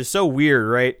sequence is so weird,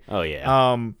 right? Oh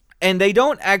yeah. And they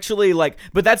don't actually like,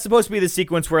 but that's supposed to be the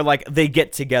sequence where like they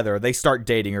get together, they start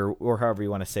dating, or however you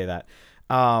want to say that.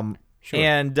 Sure.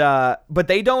 And but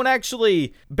they don't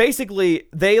actually, basically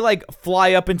they like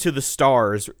fly up into the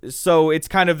stars, so it's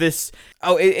kind of this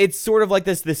it's sort of like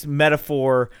this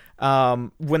metaphor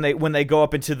when they go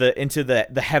up into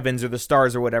the heavens or the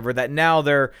stars or whatever, that now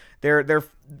they're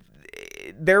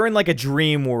in like a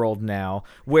dream world now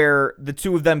where the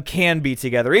two of them can be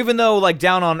together, even though like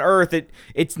down on Earth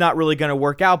it's not really going to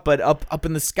work out, but up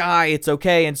in the sky it's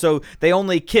okay. And so they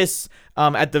only kiss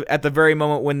at the very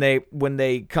moment when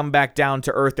they come back down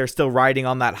to Earth. They're still riding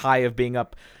on that high of being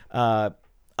up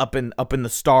in the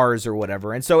stars or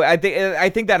whatever. And so I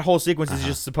think that whole sequence is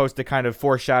just supposed to kind of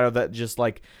foreshadow that just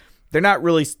like they're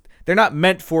not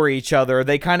meant for each other.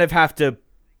 They kind of have to,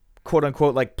 quote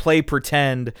unquote, like play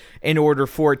pretend in order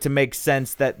for it to make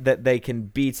sense that they can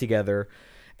be together.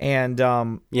 And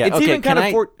it's okay, even kind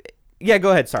of yeah,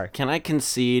 go ahead. Sorry. Can I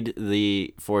concede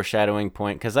the foreshadowing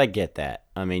point? Because I get that.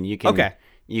 I mean, you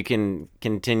can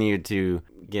continue to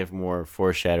give more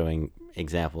foreshadowing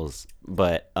examples,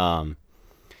 but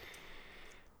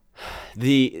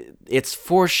it's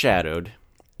foreshadowed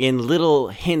in little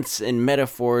hints and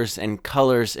metaphors and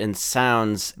colors and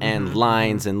sounds and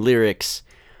lines and lyrics.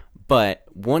 But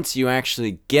once you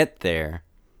actually get there,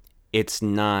 it's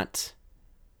not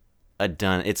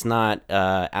it's not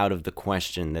out of the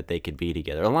question that they could be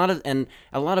together. A lot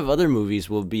of other movies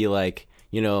will be like,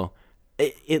 you know,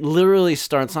 it literally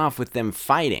starts off with them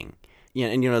fighting. You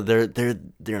know, and you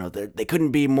know they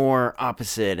couldn't be more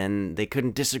opposite, and they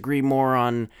couldn't disagree more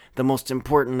on the most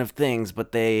important of things,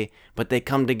 but they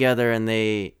come together, and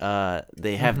they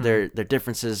have their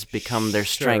differences become their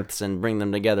strengths and bring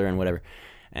them together and whatever.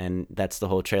 And that's the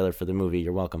whole trailer for the movie.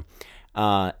 You're welcome.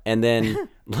 And then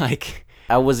like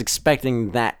I was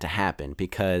expecting that to happen,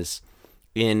 because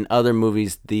in other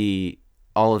movies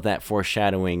all of that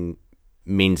foreshadowing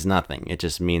means nothing. It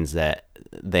just means that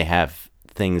they have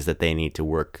things that they need to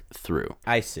work through.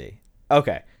 I see.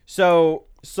 Okay. So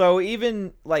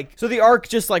even like, so the arc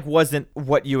just like wasn't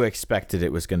what you expected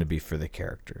it was going to be for the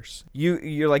characters.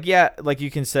 You're like, yeah, like you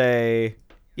can say,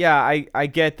 yeah, I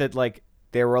get that, like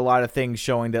there were a lot of things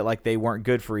showing that like they weren't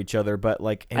good for each other, but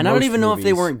like and I don't even know if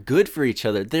they weren't good for each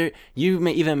other. You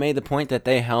even made the point that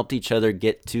they helped each other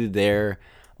get to their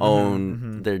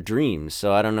own their dreams.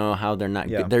 So I don't know how they're not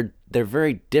good. They're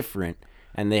very different,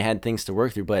 and they had things to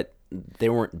work through, but they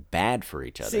weren't bad for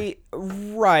each other. See,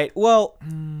 right. Well,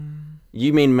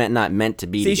 you mean not meant to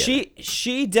be together.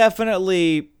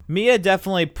 See, Mia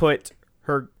definitely put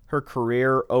her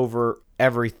career over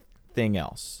everything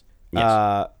else.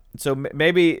 Yes. So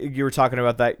maybe you were talking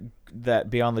about that that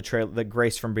Beyond the Trailer, the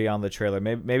Grace from Beyond the Trailer.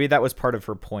 Maybe that was part of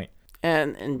her point.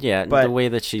 And yeah, But- the way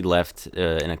that she left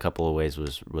in a couple of ways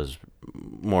was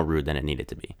more rude than it needed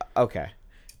to be. Okay.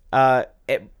 And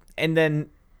then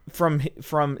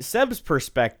from Seb's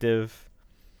perspective,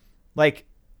 like,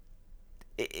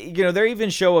 they even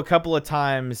show a couple of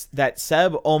times that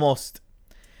Seb almost,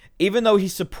 even though he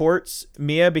supports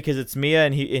Mia because it's Mia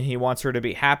and he wants her to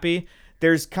be happy,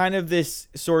 there's kind of this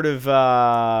sort of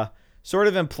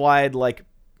implied like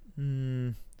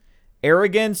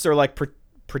arrogance or like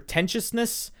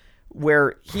pretentiousness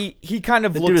where he kind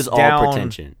of The looks dude is down. all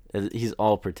pretension. He's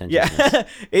all pretentious. Yeah,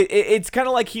 it's kind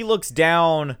of like he looks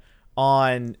down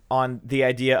on the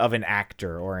idea of an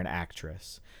actor or an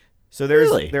actress. So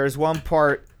there's one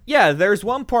part. Yeah, there's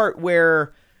one part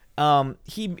where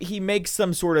he makes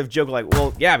some sort of joke like,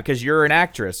 well, yeah, because you're an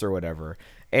actress or whatever.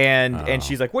 And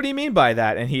she's like, what do you mean by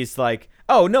that? And he's like,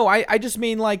 oh, no, I just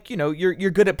mean like,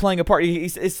 you're good at playing a part. He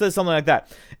says something like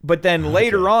that. But then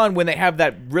later on, when they have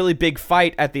that really big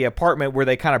fight at the apartment where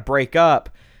they kind of break up,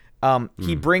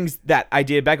 he brings that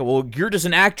idea back. Well, you're just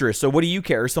an actress, so what do you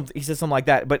care? Or something. He says something like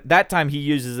that. But that time he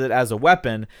uses it as a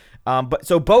weapon. But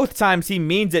so both times he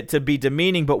means it to be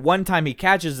demeaning, but one time he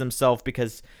catches himself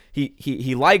because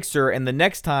he likes her, and the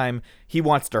next time he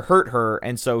wants to hurt her,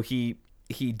 and so he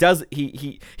catches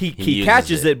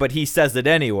it, but he says it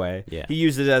anyway. Yeah. He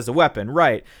uses it as a weapon,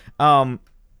 right?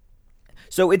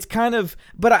 So it's kind of,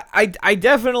 but I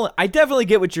definitely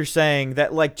get what you're saying,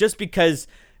 that like just because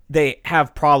they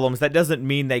have problems, that doesn't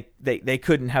mean they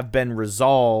couldn't have been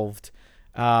resolved.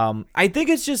 I think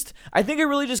it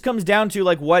really just comes down to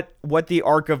like what the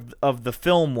arc of the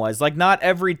film was. Like not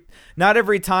every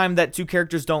time that two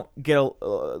characters don't get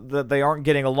that they aren't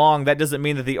getting along, that doesn't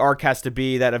mean that the arc has to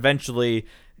be that eventually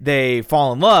they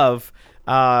fall in love.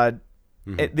 The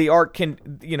arc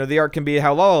can be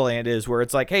how La La Land is, where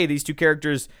it's like, hey, these two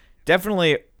characters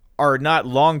definitely are not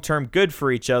long-term good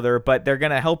for each other, but they're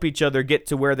going to help each other get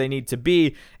to where they need to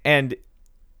be, and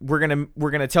we're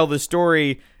going to tell the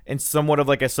story in somewhat of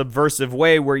like a subversive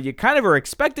way where you kind of are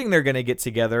expecting they're going to get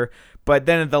together, but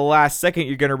then at the last second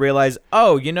you're going to realize,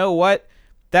 oh, you know what?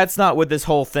 That's not what this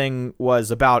whole thing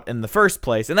was about in the first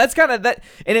place. And that's kind of that,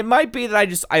 and it might be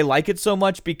that I like it so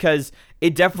much because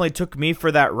it definitely took me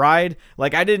for that ride.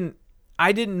 Like I didn't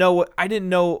know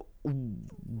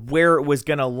where it was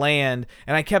going to land,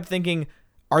 and I kept thinking,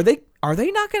 are they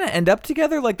not going to end up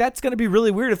together? Like that's going to be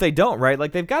really weird if they don't, right?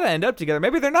 Like they've got to end up together.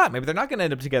 Maybe they're not going to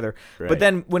end up together. Right. But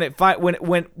then when it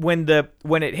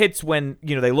hits, when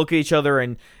they look at each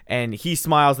other and he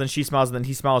smiles, then she smiles, and then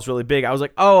he smiles really big, I was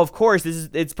like, oh, of course,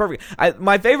 it's perfect.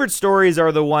 My favorite stories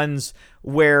are the ones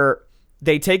where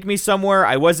they take me somewhere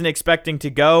I wasn't expecting to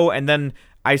go, and then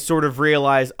I sort of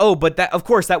realized, oh, but that, of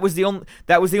course, that was the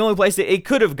only place it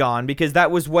could have gone, because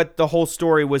that was what the whole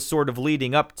story was sort of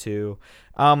leading up to.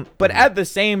 But at the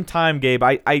same time, Gabe,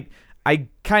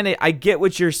 I get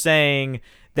what you're saying,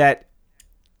 that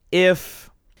it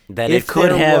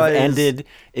could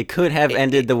have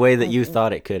ended the way that you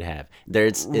thought it could have.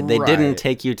 They didn't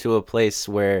take you to a place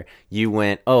where you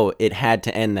went, oh, it had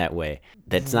to end that way.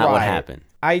 That's not what happened.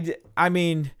 I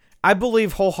mean, I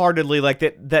believe wholeheartedly like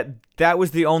that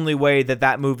was the only way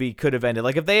that movie could have ended.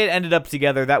 Like if they had ended up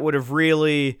together, that would have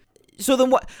really. So then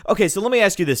what? Okay, so let me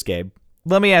ask you this, Gabe.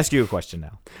 Let me ask you a question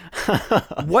now.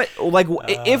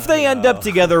 If they end up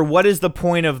together, what is the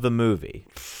point of the movie?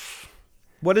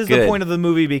 What does the point of the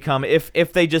movie become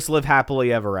if they just live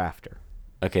happily ever after?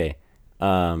 Okay.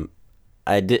 I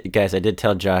did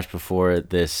tell Josh before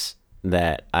this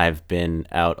that I've been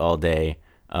out all day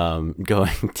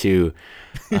going to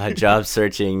job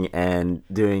searching and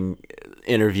doing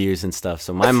interviews and stuff.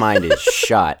 So my mind is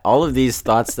shot. All of these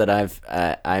thoughts that I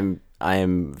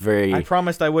am very. I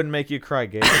promised I wouldn't make you cry,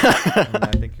 Gabe. And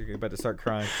I think you're about to start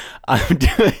crying.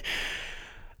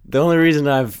 The only reason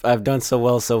I've done so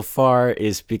well so far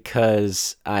is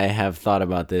because I have thought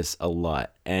about this a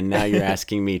lot, and now you're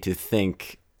asking me to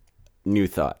think new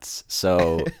thoughts.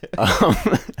 So,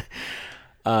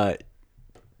 now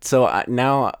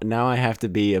I have to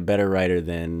be a better writer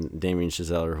than Damien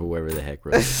Chazelle or whoever the heck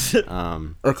wrote it.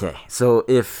 Okay, so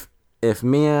if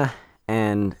Mia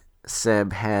and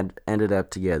Seb had ended up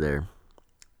together,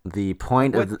 the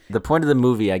point of the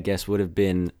movie, I guess, would have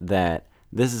been that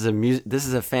this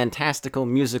is a fantastical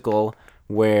musical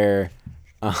where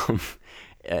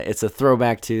it's a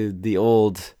throwback to the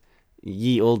old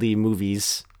ye olde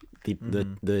movies,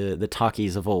 the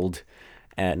talkies of old.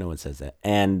 No one says that.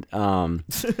 And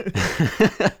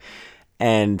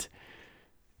and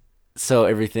so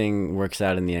everything works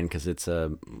out in the end because it's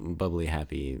a bubbly,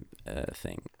 happy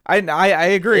thing. I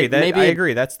agree. Maybe I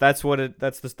agree. That's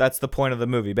the point of the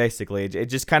movie. Basically, it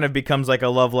just kind of becomes like a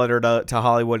love letter to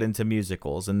Hollywood and to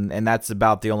musicals, and that's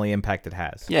about the only impact it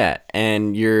has. Yeah,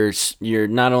 and you're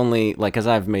not only like, because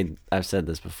I've said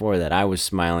this before, that I was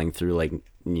smiling through like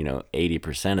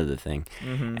 80% of the thing,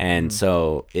 and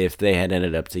so if they had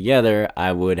ended up together,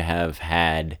 I would have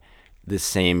had the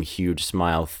same huge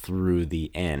smile through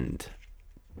the end,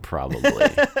 probably,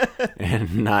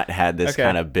 and not had this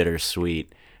kind of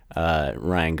bittersweet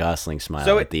Ryan Gosling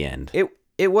smile at the end.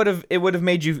 It would have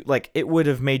made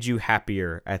you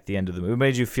happier at the end of the movie. It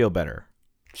made you feel better.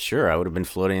 Sure, I would have been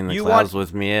floating in the clouds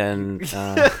with me and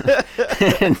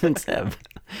and Seb.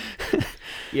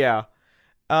 Yeah.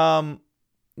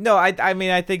 No, I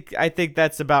mean, I think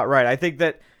that's about right. I think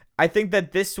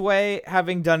that this way,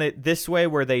 having done it this way,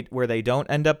 where they don't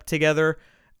end up together.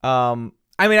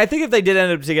 I mean, I think if they did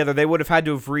end up together, they would have had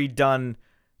to have redone.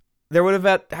 There would have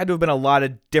had to have been a lot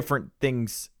of different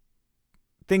things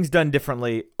done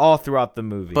differently all throughout the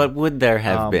movie. But would there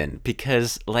have been?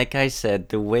 Because, like I said,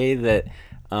 the way that,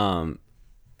 and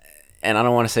I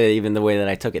don't want to say even the way that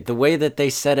I took it, the way that they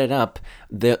set it up,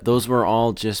 those were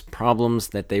all just problems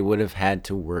that they would have had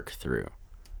to work through.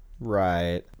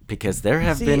 Right. Because there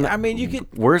have been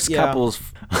worse couples,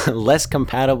 less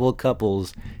compatible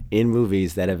couples in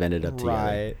movies that have ended up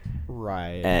together.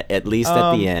 Right. At least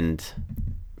at the end,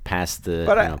 past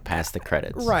the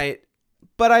credits. Right.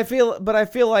 But I feel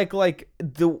like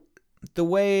the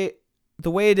way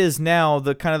it is now,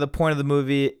 the kind of the point of the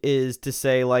movie is to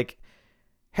say, like,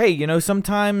 hey,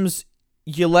 sometimes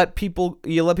you let people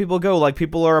go. Like,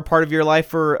 people are a part of your life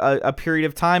for a period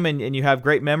of time, and you have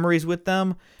great memories with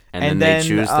them. And then they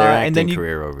choose their acting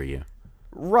career over you.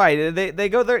 Right. They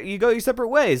go there. You go your separate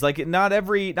ways. Like, not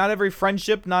every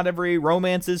friendship, not every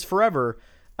romance is forever.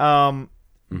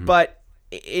 But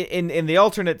in the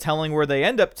alternate telling where they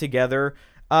end up together,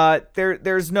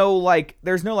 there's no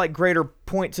greater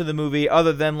point to the movie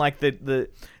other than like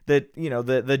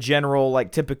the general,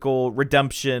 like, typical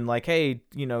redemption. Like, hey,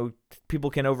 people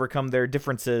can overcome their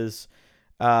differences.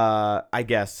 I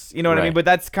guess what I mean, but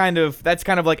that's kind of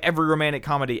like every romantic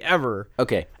comedy ever.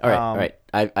 Okay, all right.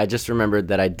 I just remembered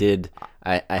that I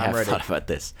have ready. thought about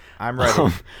this. I'm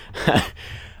ready.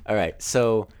 All right,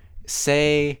 so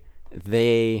say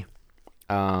they,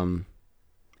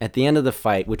 at the end of the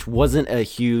fight, which wasn't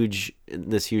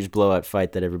this huge blowout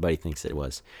fight that everybody thinks it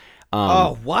was.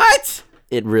 What?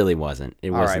 It really wasn't.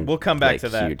 It wasn't. All right, we'll come back to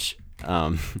that. Huge.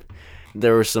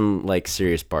 There were some, like,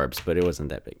 serious barbs, but it wasn't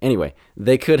that big. Anyway,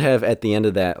 they could have, at the end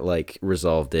of that, like,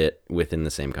 resolved it within the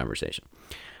same conversation.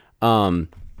 Now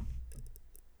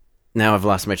I've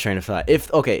lost my train of thought.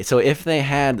 If they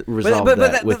had resolved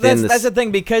that's the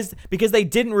thing, because they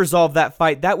didn't resolve that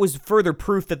fight, that was further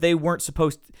proof that they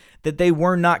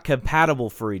were not compatible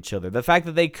for each other. The fact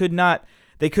that they could not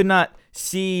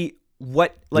see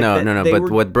what, like, no.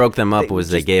 But what broke them up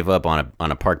was they gave up on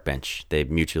a park bench. They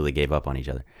mutually gave up on each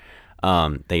other.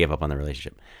 They gave up on the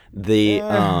relationship. Did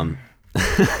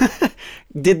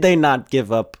they not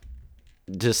give up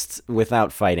just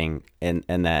without fighting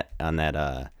on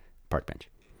that park bench?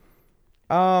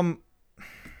 I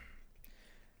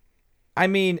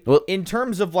mean, in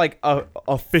terms of, like,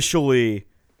 officially,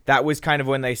 that was kind of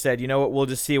when they said, you know what, we'll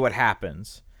just see what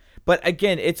happens. But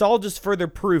again, it's all just further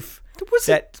proof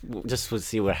just to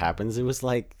see what happens. It was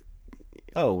like,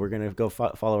 oh, we're gonna go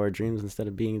follow our dreams instead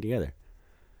of being together.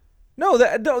 No,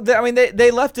 I mean, they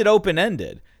left it open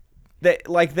ended.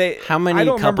 How many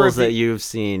couples that you've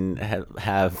seen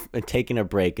have taken a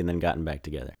break and then gotten back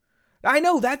together? I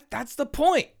know that's the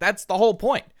point. That's the whole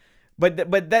point. But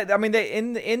that, I mean, they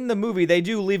in the movie they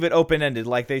do leave it open ended.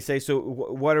 Like, they say, so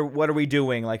what are we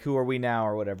doing? Like, who are we now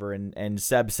or whatever? And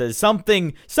Seb says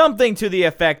something to the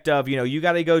effect of, you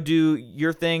got to go do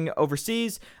your thing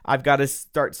overseas. I've got to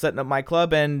start setting up my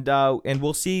club, and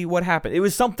we'll see what happens. It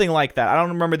was something like that. I don't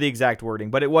remember the exact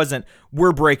wording, but it wasn't,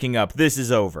 we're breaking up, this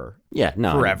is over. Yeah,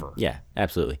 no, forever. Yeah,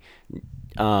 absolutely.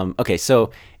 Okay,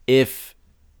 so if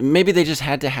maybe they just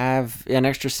had to have an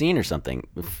extra scene or something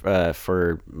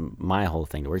for my whole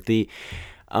thing to work.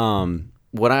 How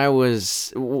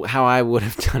I would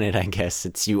have done it, I guess,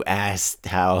 since you asked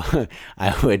how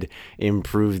I would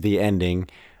improve the ending,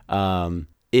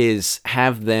 is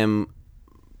have them,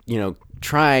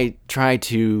 try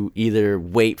to either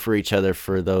wait for each other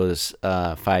for those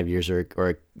 5 years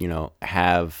or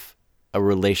have a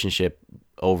relationship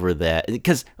over that.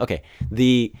 Because, okay,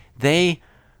 they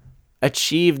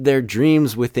achieved their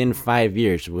dreams within 5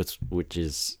 years, which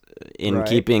is in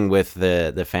keeping with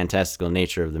the fantastical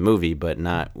nature of the movie, but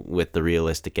not with the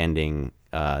realistic ending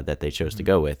that they chose to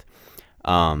go with.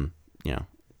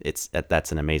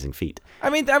 that's an amazing feat. I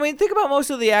mean, think about most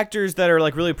of the actors that are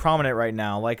like really prominent right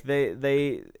now. Like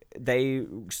they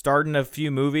starred in a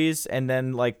few movies, and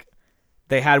then like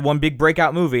they had one big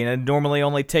breakout movie, and it normally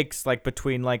only takes like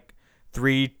between like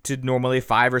 3 to normally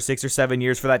 5 or 6 or 7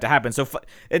 years for that to happen. So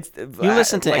it's you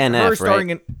listen to like NF,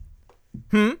 right?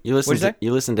 You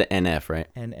listen to NF, right?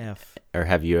 NF. Or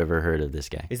have you ever heard of this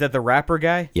guy? Is that the rapper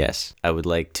guy? Yes, I would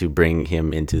like to bring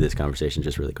him into this conversation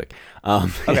just really quick.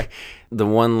 Okay. The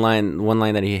one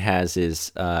line that he has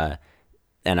is, and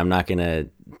I'm not gonna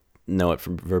know it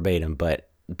from verbatim, but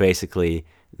basically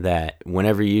that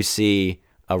whenever you see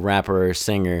a rapper or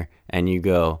singer and you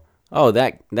go, "Oh,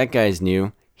 that guy's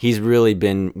new. He's really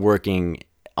been working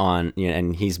on,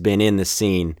 and he's been in the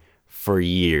scene for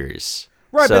years."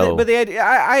 Right, so, but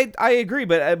I agree,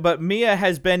 but Mia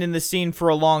has been in the scene for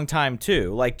a long time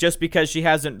too. Like just because she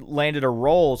hasn't landed a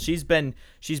role, she's been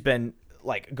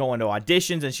like going to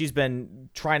auditions, and she's been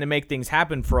trying to make things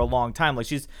happen for a long time. Like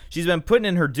she's been putting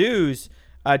in her dues,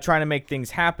 trying to make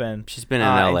things happen. She's been in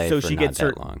LA so for she not gets that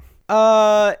her, long.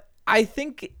 I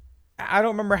think I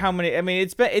don't remember how many. I mean,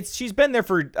 she's been there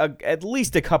for at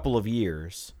least a couple of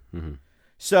years. Mm-hmm.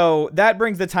 So that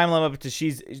brings the timeline up to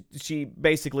she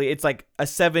basically it's like a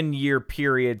 7-year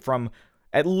period from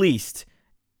at least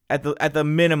at the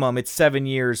minimum it's 7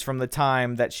 years from the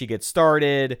time that she gets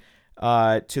started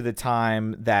to the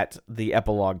time that the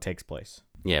epilogue takes place.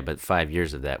 Yeah, but 5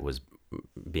 years of that was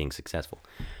being successful.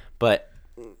 But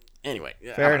anyway,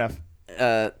 fair enough.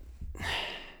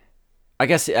 I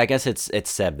guess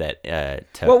it's Seb that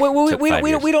took. Well, took we 5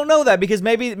 years. don't know that because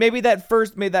maybe that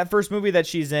first movie that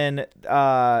she's in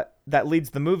that leads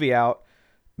the movie out,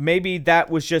 maybe that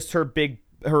was just her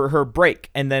her break,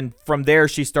 and then from there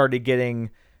she started getting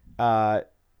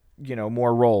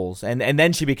more roles, and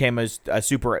then she became a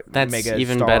super That's mega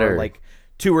even star better. like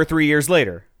 2 or 3 years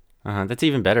later. That's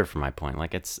even better for my point.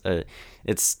 Like it's that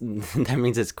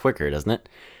means it's quicker, doesn't it?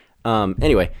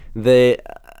 Anyway,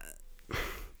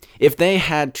 if they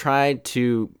had tried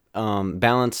to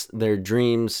balance their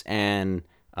dreams and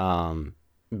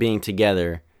being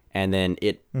together, and then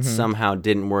it somehow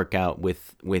didn't work out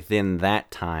within that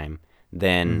time,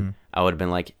 then I would have been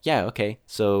like, yeah, okay.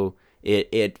 So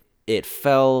it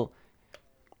fell.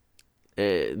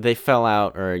 They fell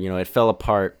out, or it fell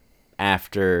apart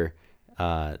after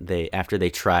they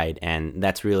tried, and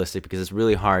that's realistic because it's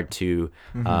really hard to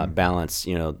balance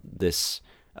this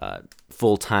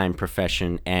full-time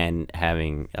profession and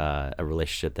having a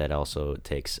relationship that also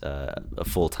takes a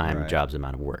full-time job's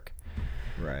amount of work.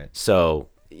 Right. So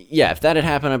yeah, if that had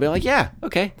happened, I'd be like, yeah,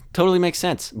 okay, totally makes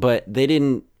sense. But they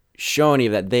didn't show any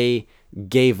of that. They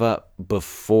gave up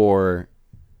before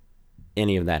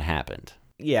any of that happened.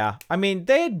 Yeah, I mean,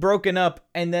 they had broken up,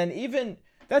 and then even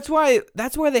that's why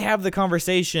they have the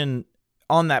conversation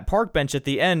on that park bench at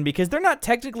the end, because they're not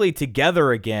technically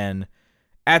together again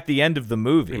at the end of the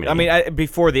movie. I mean,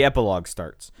 before the epilogue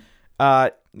starts.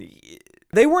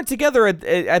 They weren't together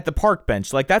at the park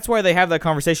bench. Like, that's why they have that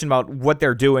conversation about what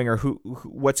they're doing or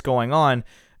what's going on.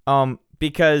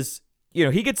 Because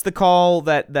he gets the call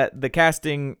that the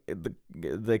casting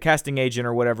agent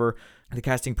or whatever, the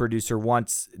casting producer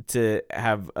wants to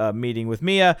have a meeting with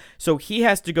Mia, so he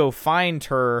has to go find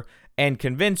her and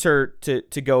convince her to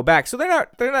go back. So they're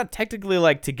not technically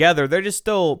like together. They're just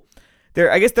still.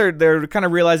 I guess they're kind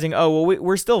of realizing, oh, well,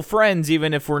 we're still friends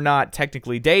even if we're not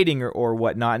technically dating or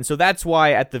whatnot. And so that's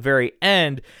why at the very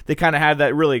end they kind of have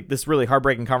this really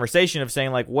heartbreaking conversation of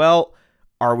saying like, well,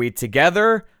 are we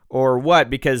together or what?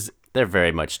 Because they're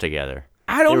very much together.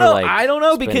 I don't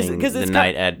know because it's the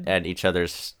night at each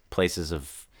other's places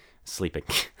of sleeping.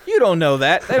 You don't know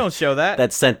that. They don't show that.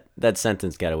 That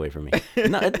sentence got away from me.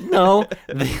 No,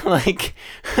 they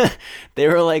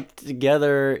were like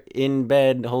together in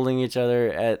bed, holding each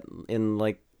other in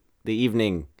like the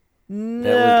evening.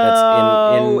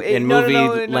 No, in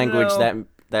movie language.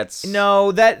 That's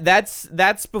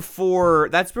before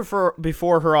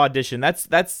her audition.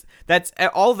 That's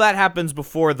all that happens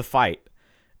before the fight.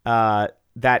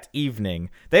 That evening,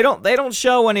 they don't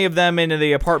show any of them into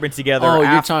the apartment together. Oh,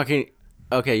 you're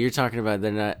talking about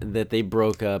that they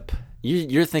broke up.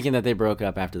 You're thinking that they broke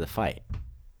up after the fight.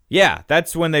 Yeah,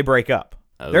 that's when they break up.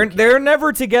 Okay. They're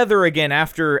never together again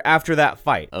after that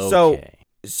fight. Okay.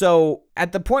 So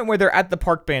at the point where they're at the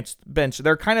park bench,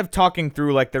 they're kind of talking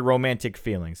through like their romantic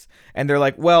feelings, and they're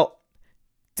like, well,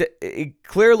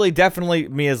 clearly, definitely,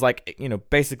 Mia's like,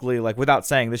 basically like without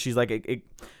saying this, she's like,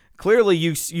 clearly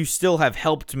you still have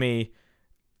helped me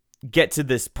get to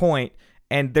this point,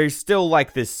 and there's still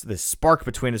like this spark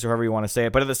between us, or however you want to say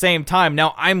it. But at the same time,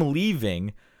 now I'm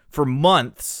leaving for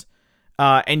months,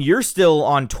 and you're still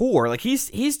on tour. Like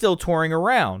he's still touring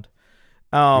around.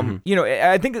 You know,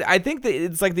 I think that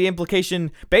it's like the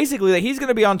implication basically that he's going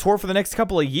to be on tour for the next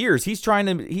couple of years. He's trying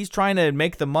to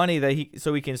make the money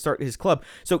so he can start his club.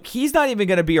 So he's not even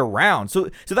going to be around. So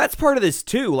that's part of this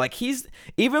too. Like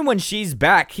even when she's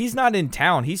back, he's not in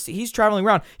town. He's traveling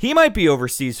around. He might be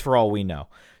overseas for all we know.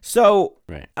 So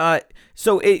right.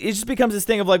 So it just becomes this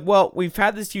thing of like, well, we've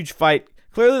had this huge fight.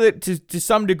 Clearly, to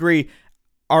some degree,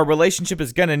 our relationship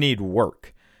is going to need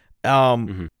work.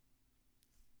 Do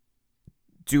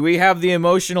we have the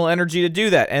emotional energy to do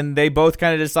that? And they both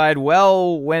kind of decide,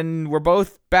 well, when we're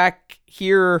both back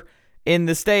here in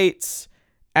the States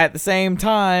at the same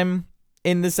time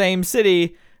in the same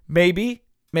city, maybe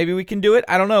we can do it.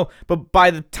 I don't know. But by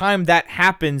the time that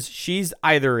happens, she's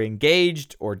either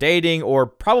engaged or dating or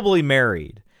probably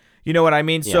married. You know what I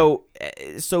mean? Yeah.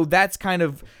 So that's kind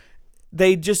of,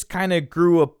 they just kind of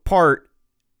grew apart,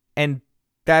 and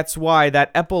that's why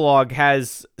that epilogue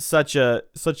has such a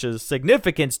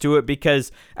significance to it,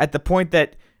 because at the point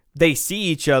that they see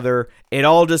each other, it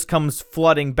all just comes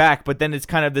flooding back. But then it's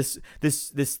kind of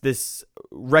this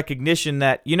recognition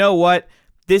that, you know what,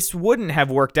 this wouldn't have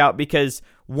worked out because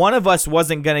one of us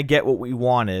wasn't going to get what we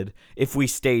wanted if we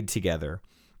stayed together.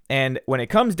 And when it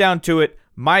comes down to it,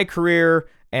 my career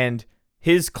and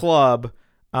his club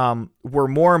were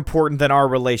more important than our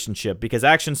relationship, because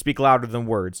actions speak louder than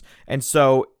words. And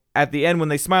so at the end, when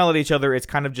they smile at each other, it's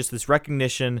kind of just this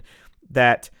recognition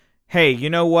that, hey, you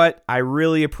know what? I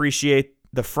really appreciate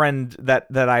the friend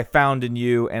that I found in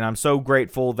you, and I'm so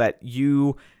grateful that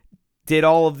you did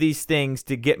all of these things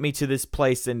to get me to this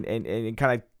place and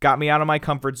kind of got me out of my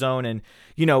comfort zone. And,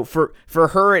 you know, for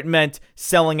her, it meant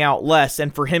selling out less,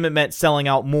 and for him, it meant selling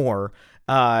out more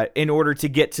in order to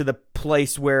get to the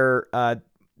place where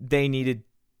they needed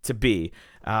to be.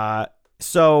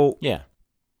 So yeah,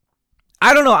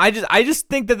 I don't know. I just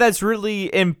think that that's really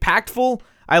impactful.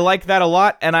 I like that a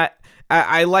lot, and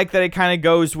I like that it kind of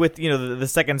goes with, you know, the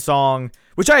second song,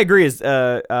 which I agree is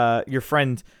your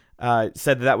friend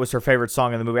said that was her favorite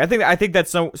song in the movie. I think that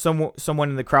someone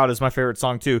in the crowd is my favorite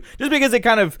song too, just because it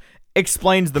kind of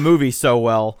explains the movie so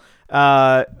well.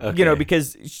 Okay. You know,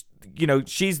 because you know,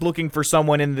 she's looking for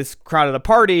someone in this crowd at a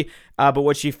party, but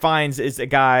what she finds is a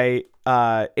guy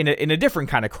in a different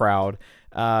kind of crowd,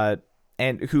 and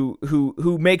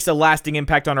who makes a lasting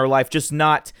impact on her life, just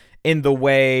not in the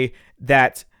way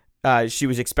that she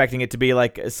was expecting it to be,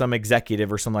 like some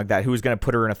executive or something like that who was going to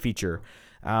put her in a feature.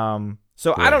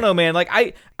 So I don't know, man. Like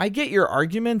I get your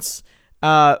arguments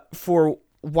for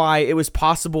why it was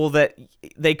possible that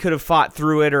they could have fought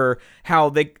through it, or how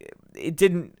they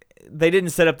didn't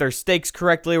set up their stakes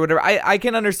correctly or whatever. I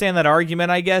can understand that argument,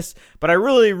 I guess, but I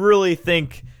really, really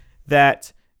think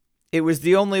that it was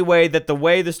the only way, that the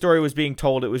way the story was being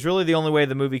told, it was really the only way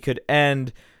the movie could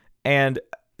end. And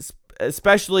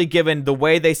especially given the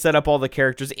way they set up all the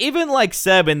characters, even like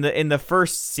Seb in the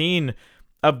first scene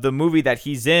of the movie that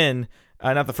he's in,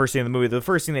 not the first scene of the movie, the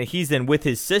first scene that he's in with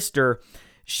his sister,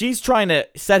 she's trying to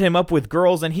set him up with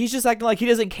girls, and he's just acting like he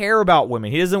doesn't care about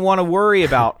women. He doesn't want to worry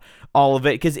about all of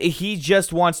it, because he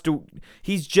just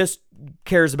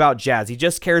cares about jazz. He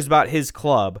just cares about his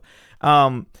club.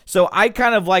 So I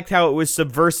kind of liked how it was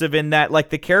subversive in that, like,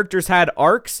 the characters had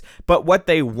arcs, but what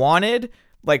they wanted,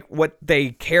 like what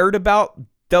they cared about,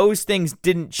 those things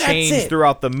didn't change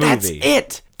throughout the movie.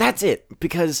 That's it.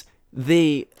 Because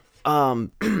they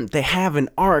they have an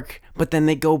arc, but then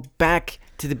they go back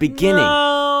to the beginning.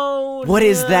 What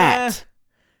is that?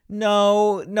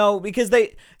 No, because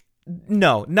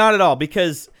not at all,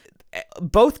 because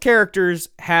both characters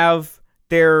have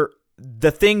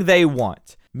the thing they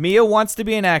want. Mia wants to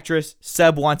be an actress.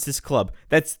 Seb wants his club.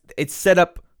 It's set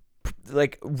up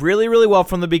like really, really well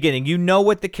from the beginning. You know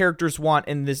what the characters want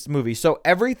in this movie. So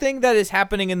everything that is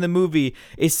happening in the movie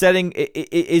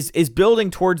is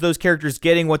building towards those characters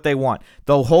getting what they want.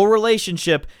 The whole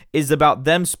relationship is about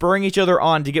them spurring each other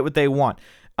on to get what they want.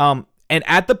 And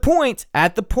at the point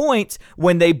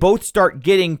when they both start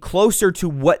getting closer to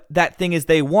what that thing is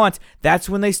they want, that's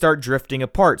when they start drifting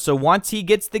apart. So once he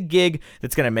gets the gig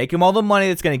that's going to make him all the money,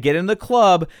 that's going to get in the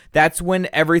club, that's when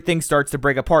everything starts to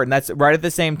break apart. And that's right at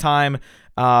the same time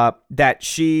that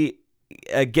she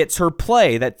gets her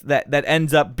play that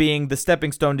ends up being the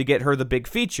stepping stone to get her the big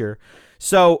feature.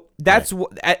 So that's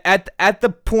at the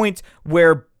point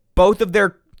where both of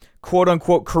their quote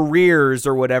unquote careers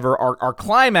or whatever are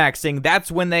climaxing,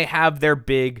 that's when they have their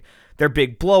big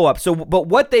blow up. So, but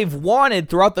what they've wanted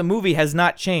throughout the movie has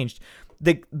not changed.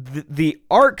 The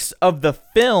arcs of the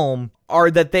film are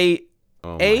that they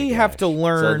have to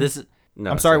learn. So this is,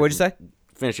 no, I'm sorry, what'd you say?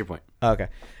 Finish your point. Okay.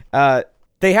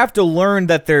 they have to learn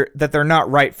that they're not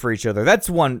right for each other. That's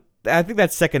one. I think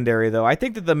that's secondary, though. I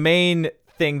think that the main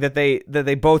thing that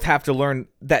they both have to learn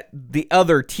that the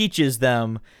other teaches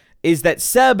them is that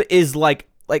Seb is like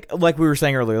we were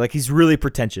saying earlier, like he's really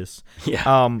pretentious.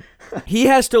 Yeah. He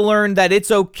has to learn that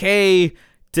it's okay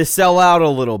to sell out a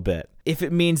little bit if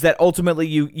it means that ultimately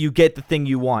you get the thing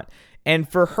you want. And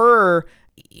for her,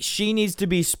 she needs to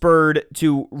be spurred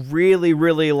to really,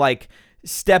 really like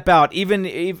step out, even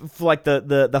if like the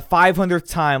 500th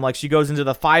time, like she goes into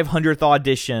the 500th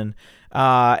audition,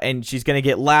 and she's gonna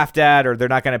get laughed at, or they're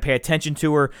not gonna pay attention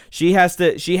to her. She has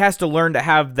to learn to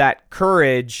have that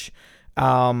courage,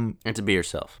 and to be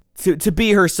herself. To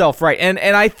be herself, right? And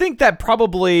I think that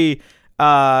probably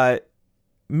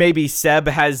maybe Seb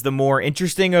has the more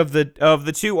interesting of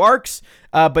the two arcs,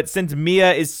 but since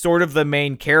Mia is sort of the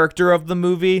main character of the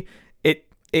movie,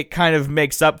 it kind of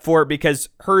makes up for it because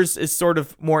hers is sort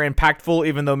of more impactful,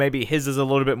 even though maybe his is a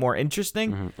little bit more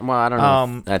interesting. Mm-hmm. Well, I don't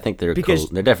know. I think they're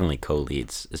definitely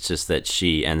co-leads. It's just that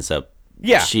she ends up,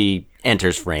 she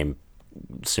enters frame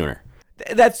sooner.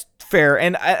 That's fair,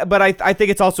 but I think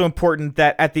it's also important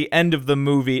that at the end of the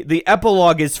movie, the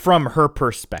epilogue is from her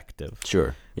perspective.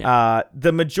 Sure. Yeah.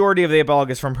 The majority of the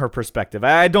epilogue is from her perspective.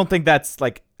 I don't think that's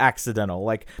like accidental.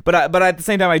 But at the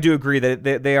same time, I do agree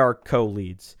that they are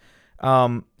co-leads.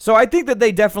 So I think that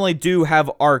they definitely do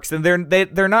have arcs, and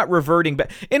they're not reverting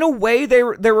back. In a way,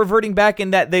 they're reverting back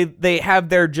in that they have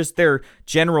their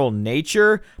general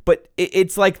nature, but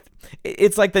it's like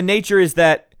the nature is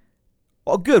that,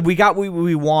 oh, good, we got what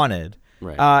we wanted,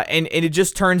 right? And it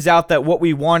just turns out that what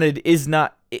we wanted is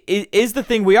the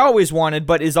thing we always wanted,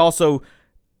 but is also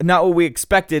not what we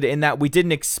expected, in that we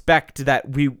didn't expect that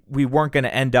we weren't going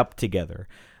to end up together.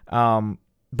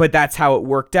 But that's how it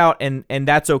worked out, and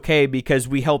that's okay because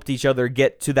we helped each other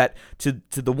get to that to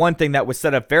the one thing that was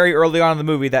set up very early on in the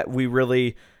movie that we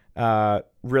really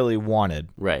wanted.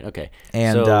 Right. Okay.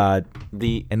 And so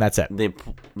and that's it.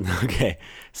 Okay.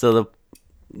 So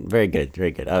very good,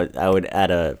 very good. I would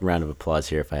add a round of applause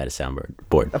here if I had a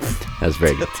soundboard. That was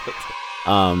very good.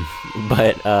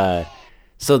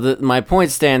 So my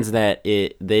point stands that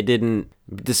they didn't,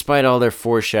 despite all their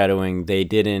foreshadowing, they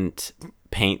didn't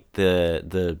paint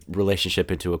the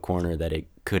relationship into a corner that it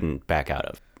couldn't back out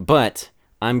of. But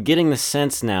I'm getting the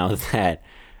sense now that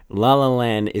La La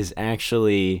Land is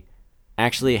actually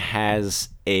has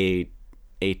a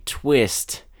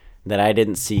twist that I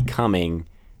didn't see coming,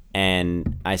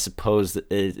 and I suppose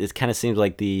it kind of seems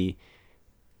like the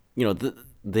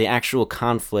actual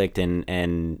conflict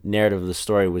and narrative of the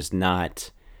story was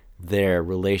not their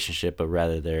relationship, but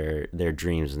rather their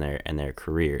dreams and their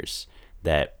careers.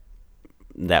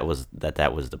 That was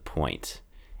the point,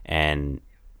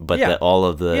 but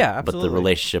the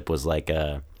relationship was like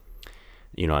a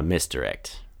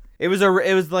misdirect. It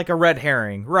was like a red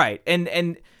herring, right?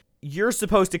 And you're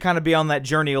supposed to kind of be on that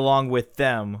journey along with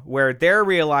them, where they're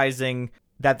realizing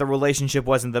that the relationship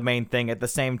wasn't the main thing at the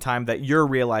same time that you're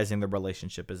realizing the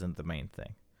relationship isn't the main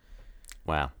thing.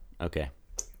 Wow. Okay.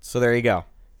 So there you go.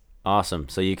 Awesome.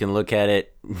 So you can look at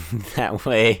it that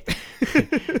way,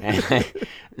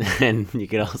 and you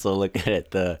can also look at it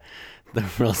the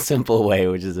real simple way,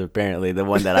 which is apparently the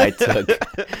one that I took,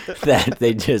 that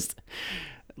they just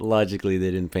logically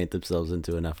they didn't paint themselves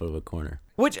into enough of a corner.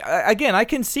 Which again, I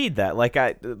concede that. Like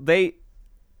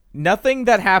nothing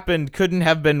that happened couldn't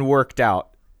have been worked out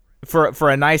for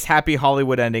a nice happy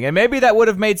Hollywood ending. And maybe that would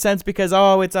have made sense because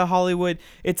it's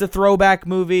a throwback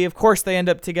movie. Of course they end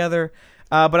up together.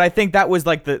 But I think that was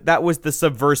the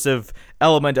subversive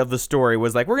element of the story,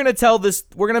 was like, we're going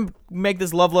to make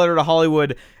this love letter to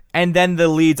Hollywood, and then the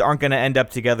leads aren't going to end up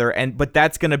together, but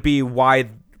that's going to be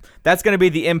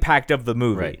the impact of the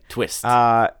movie. Right. Twist.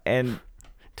 And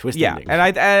twist yeah, ending. and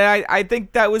I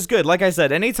think that was good. Like I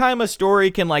said, anytime a story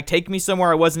can like take me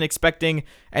somewhere I wasn't expecting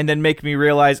and then make me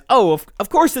realize, of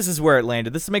course this is where it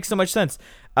landed. This makes so much sense.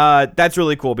 That's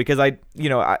really cool, because a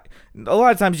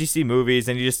lot of times you see movies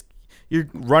and you're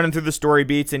running through the story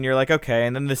beats and you're like, okay,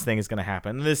 and then this thing is going to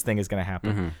happen, and this thing is going to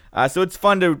happen. Mm-hmm. So it's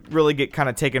fun to really get kind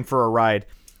of taken for a ride.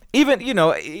 Even,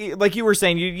 like you were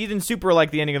saying, you didn't super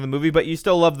like the ending of the movie, but you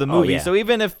still love the movie. Oh, yeah. So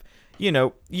even if, you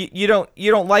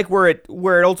don't like where it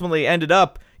ultimately ended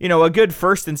up, a good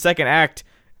first and second act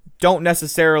don't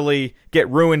necessarily get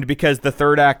ruined because the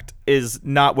third act is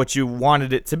not what you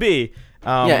wanted it to be.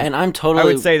 And I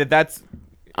would say that's...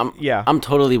 I'm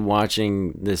totally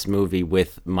watching this movie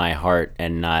with my heart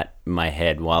and not my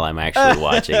head while I'm actually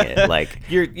watching it. Like,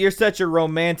 you're such a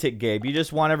romantic, Gabe. You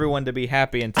just want everyone to be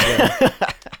happy and together.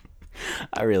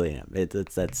 I really am.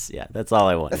 That's all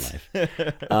I want in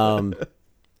life.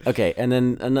 Okay, and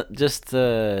then just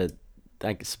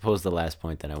I suppose the last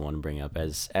point that I want to bring up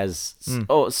as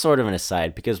sort of an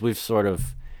aside, because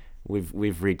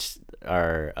we've reached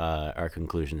our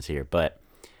conclusions here, but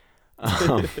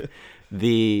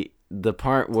the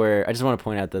part where I just want to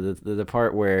point out that the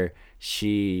part where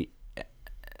she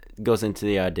goes into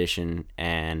the audition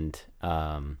and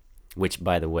which,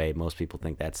 by the way, most people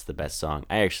think that's the best song.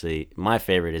 My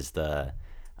favorite is the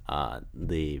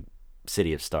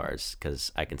City of Stars,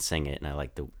 because I can sing it and I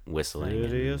like the whistling.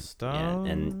 City of Stars.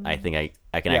 Yeah, and I think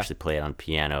I can actually play it on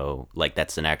piano. Like,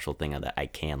 that's an actual thing that I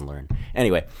can learn.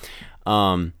 Anyway,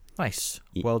 nice.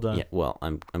 Well done. Yeah, well,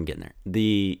 I'm getting there.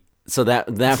 So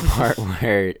that part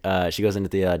where she goes into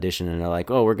the audition and they're like,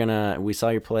 "Oh, we saw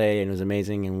your play and it was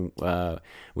amazing, and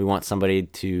we want somebody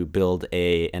to build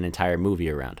an entire movie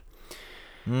around."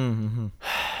 Mm-hmm.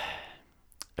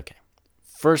 Okay.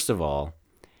 First of all,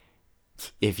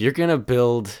 if you're gonna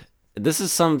build, this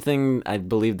is something I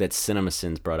believe that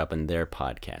CinemaSins brought up in their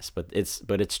podcast, but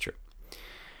it's true.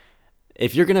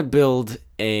 If you're gonna build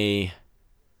a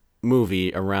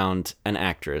movie around an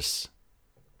actress,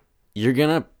 you're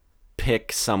gonna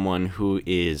pick someone who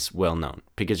is well known,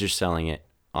 because you're selling it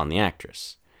on the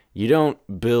actress. You don't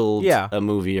build a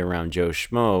movie around Joe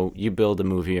Schmo. You build a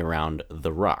movie around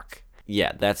The Rock.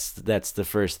 Yeah, that's the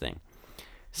first thing.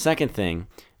 Second thing,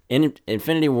 in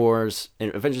Avengers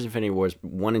Infinity Wars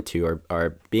 1 and 2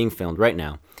 are being filmed right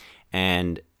now,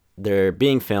 and they're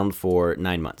being filmed for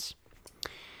 9 months.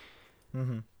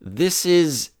 Mm-hmm.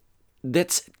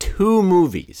 That's 2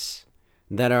 movies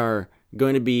that are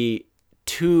going to be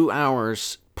 2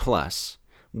 hours plus,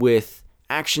 with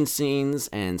action scenes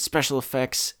and special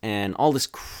effects and all this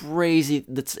crazy.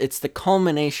 It's the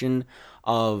culmination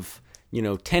of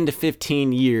 10 to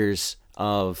 15 years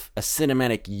of a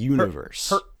cinematic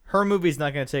universe. Her movie's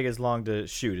not going to take as long to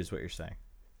shoot, is what you're saying.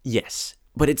 Yes,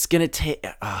 but it's gonna take.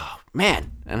 Oh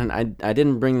man, and I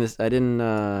didn't bring this. I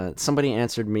didn't. Somebody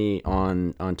answered me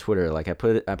on Twitter. Like I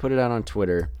put it out on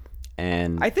Twitter.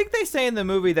 And I think they say in the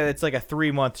movie that it's like a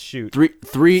 3-month shoot.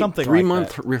 Something 3 like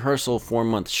month that. rehearsal,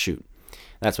 4-month shoot.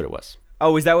 That's what it was.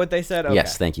 Oh, is that what they said? Okay.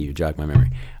 Yes, thank you. You jogged my memory.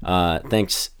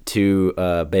 Thanks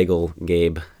to Bagel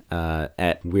Gabe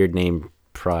at Weird Name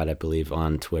Prod, I believe,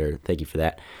 on Twitter. Thank you for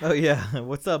that. Oh yeah,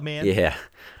 what's up, man? Yeah,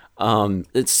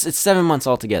 it's 7 months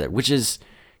altogether, which is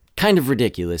kind of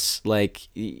ridiculous. Like,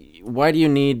 why do you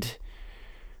need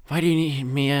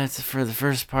Mia for the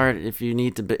first part if you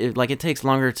need to? It takes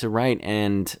longer to write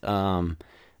and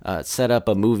set up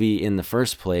a movie in the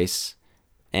first place,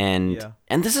 and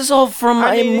this is all from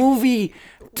a movie,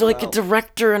 a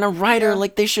director and a writer. Yeah.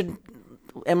 Like, they should.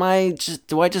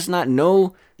 Do I just not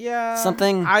know?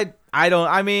 Something. I don't.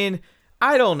 I mean,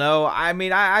 I don't know. I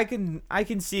mean, I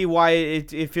can see why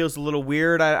it feels a little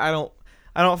weird. I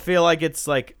don't feel like it's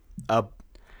like a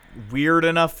weird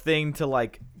enough thing to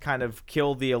like kind of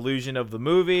kill the illusion of the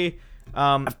movie,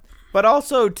 but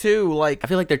also too, like, I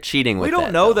feel like they're cheating with. We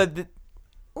don't know that.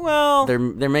 Well, they're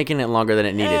making it longer than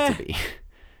it needed to be.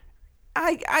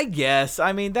 I guess.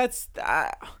 I mean, that's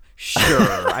sure.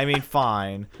 I mean,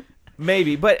 fine,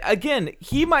 maybe, but again,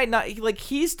 he might not. Like,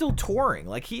 he's still touring.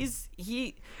 Like, he's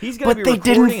gonna. But they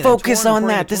didn't focus on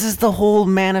that. This is the whole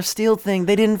Man of Steel thing.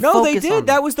 They didn't. No, focus they did. On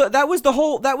that was the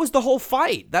whole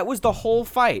fight. That was the whole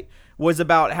fight. Was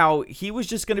about how he was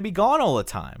just going to be gone all the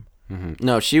time. Mm-hmm.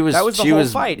 No, she was. That was the whole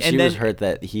fight. She was hurt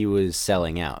that he was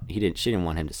selling out. She didn't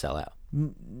want him to sell out.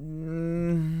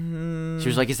 Mm-hmm. She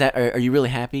was like, "Is that? Are you really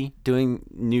happy doing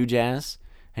New Jazz?"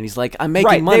 And he's like, "I'm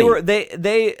making money."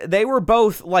 They were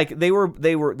both like they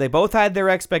both had their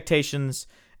expectations,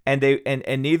 and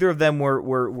neither of them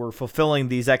were fulfilling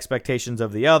these expectations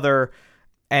of the other,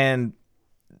 and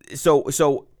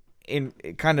so in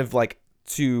kind of like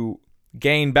to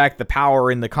gain back the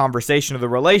power in the conversation of the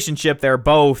relationship, they're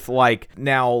both like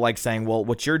now like saying, well,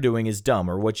 what you're doing is dumb,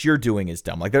 or what you're doing is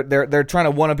dumb. Like they're trying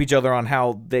to one up each other on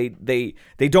how they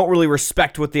don't really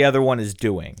respect what the other one is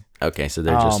doing. Okay, so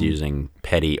they're just using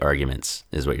petty arguments,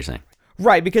 is what you're saying.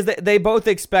 Right, because they both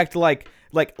expect like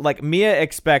Mia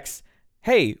expects,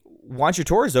 hey, once your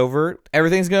tour is over,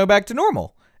 everything's going to go back to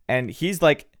normal. And he's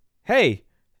like, hey,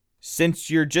 since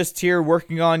you're just here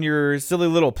working on your silly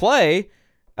little play,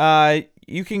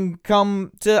 you can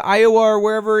come to Iowa or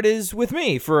wherever it is with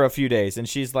me for a few days. And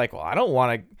she's like, well, I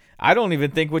don't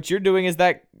even think what you're doing is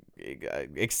that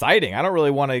exciting. I don't really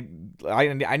want to,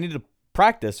 I need to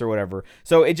practice or whatever.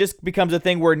 So it just becomes a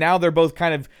thing where now they're both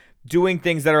kind of doing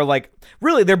things that are like,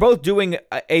 really, they're both doing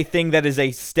a thing that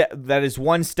is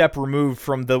one step removed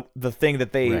from the thing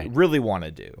that they really want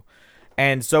to do.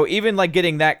 And so even like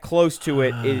getting that close to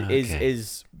it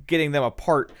is getting them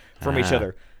apart from each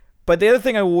other. But the other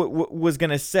thing I was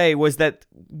gonna say was that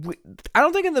I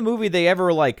don't think in the movie they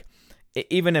ever like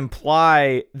even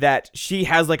imply that she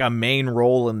has like a main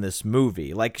role in this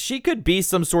movie. Like she could be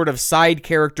some sort of side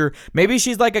character. Maybe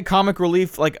she's like a comic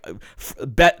relief, like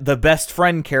the best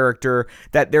friend character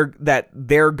that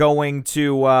they're going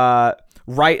to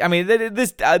write. I mean,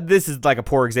 this is like a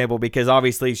poor example because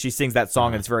obviously she sings that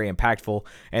song and it's very impactful.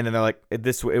 And then they're like,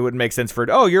 it would make sense for it.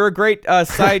 Oh, you're a great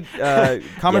side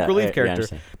comic relief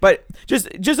character. But just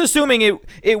assuming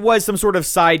it was some sort of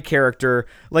side character,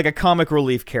 like a comic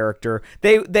relief character,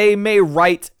 they may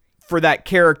write for that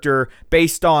character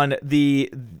based on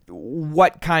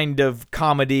what kind of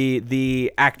comedy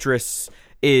the actress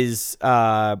is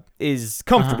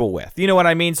comfortable with. You know what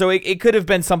I mean? So it could have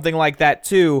been something like that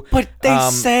too. But they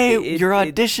say you're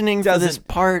auditioning for this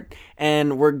part,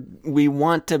 and we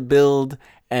want to build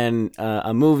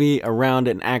a movie around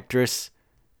an actress.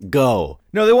 Go.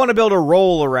 No, they want to build a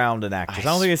role around an actress. I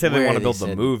don't think they said they want to build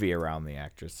the movie around the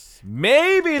actress.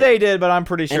 Maybe they did, but I'm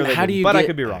pretty sure they didn't. But I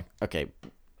could be wrong. Okay.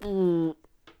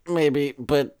 Maybe,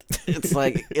 but it's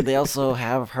like they also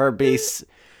have her base.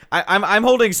 I'm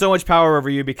holding so much power over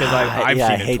you because I've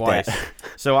seen it twice.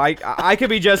 So I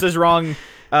could be just as wrong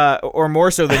or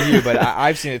more so than you, but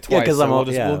I've seen it twice. So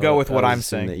we'll go with what I'm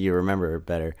saying. That you remember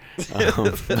better.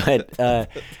 But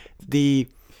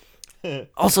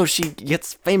also she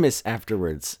gets famous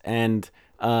afterwards, and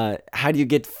how do you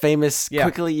get famous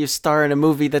quickly? You star in a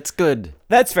movie that's good.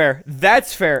 That's fair.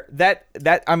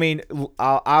 That I mean,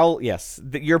 yes,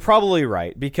 you're probably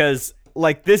right because.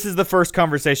 Like, this is the first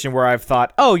conversation where I've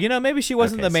thought, oh, maybe she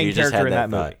wasn't the main character in that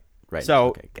movie. Right.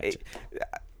 So, gotcha.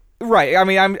 Right. I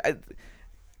mean,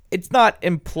 it's not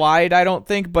implied, I don't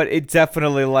think, but it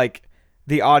definitely, like,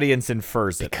 the audience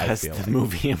infers it, because I feel the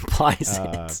movie implies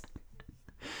it.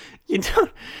 You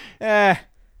don't...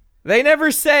 They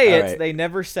never say it. Right. They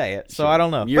never say it, so I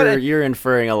don't know. You're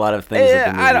inferring a lot of things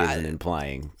that the movie isn't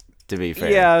implying, to be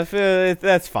fair. Yeah,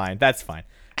 that's fine. That's fine.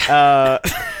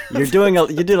 You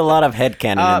did a lot of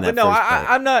headcanon in that but no, first part.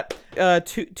 I'm not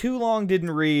too long didn't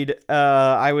read.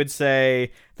 I would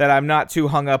say that I'm not too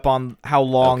hung up on how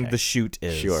long the shoot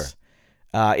is. Sure.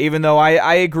 Even though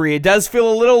I agree, it does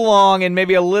feel a little long and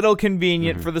maybe a little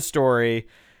convenient for the story.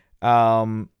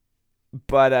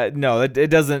 But no, it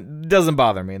doesn't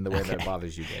bother me in the way that it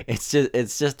bothers you, Gabe.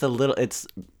 It's just a little.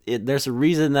 There's a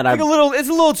reason that it's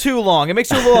a little too long. It makes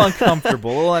you a little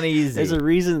uncomfortable, a little uneasy. There's a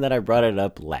reason that I brought it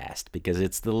up last because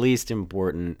it's the least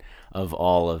important of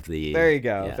all of the. There you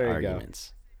go.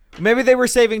 Arguments. Maybe they were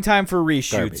saving time for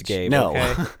reshoots, Garbage. Gabe. No.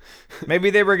 Okay? Maybe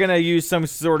they were gonna use some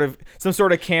sort of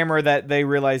camera that they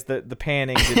realized that the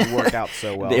panning didn't work out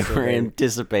so well. They were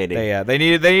anticipating. They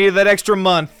needed that extra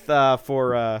month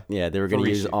for. Yeah, they were gonna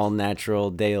use all natural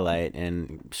daylight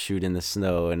and shoot in the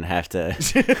snow and have to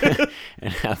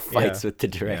and have fights with the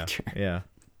director. Yeah.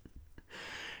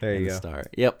 There you go. Star.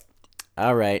 Yep.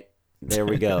 All right. There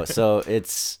we go. So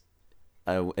it's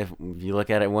if you look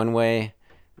at it one way.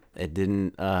 It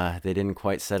didn't. They didn't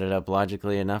quite set it up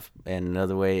logically enough, and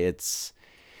another way, it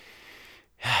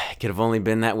could have only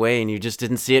been that way, and you just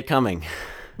didn't see it coming.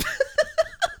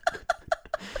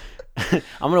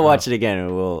 I'm gonna watch it again, and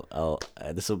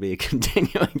this will be a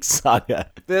continuing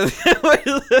saga.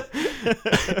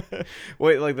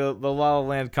 Wait, like the La La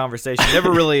Land conversation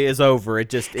never really is over. It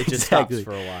just stops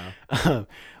for a while.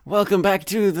 Welcome back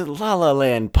to the La La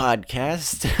Land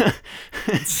podcast,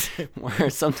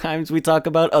 where sometimes we talk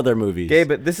about other movies. Gabe,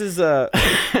 but this is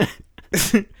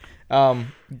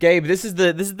Gabe, this is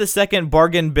the second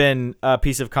bargain bin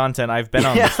piece of content I've been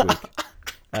on this week.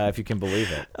 If you can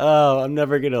believe it. Oh, I'm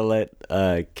never gonna let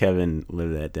Kevin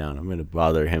live that down. I'm gonna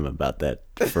bother him about that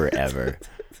forever.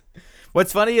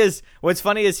 What's funny is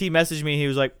he messaged me. He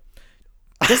was like,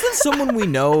 "Doesn't someone we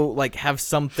know like have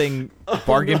something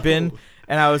bargain bin?"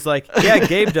 And I was like, "Yeah,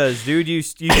 Gabe does, dude. You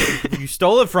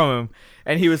stole it from him."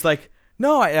 And he was like,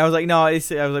 "No." I was like, "No." I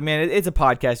was like, "Man, it's a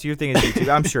podcast. Your thing is YouTube.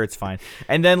 I'm sure it's fine."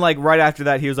 And then like right after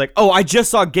that, he was like, "Oh, I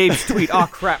just saw Gabe's tweet. Oh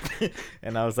crap!"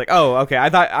 And I was like, "Oh, okay. I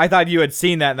thought you had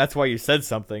seen that, and that's why you said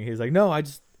something." He's like, "No, I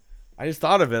just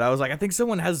thought of it." I was like, "I think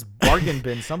someone has bargain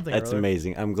bin something." That's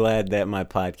amazing. I'm glad that my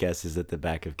podcast is at the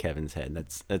back of Kevin's head.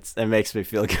 That makes me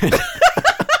feel good.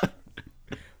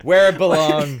 Where it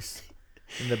belongs.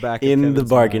 In the back. In the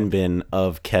bargain bin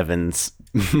of Kevin's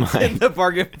mind. In the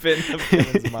bargain bin of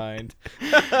Kevin's mind.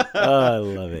 Oh, I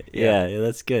love it. Yeah,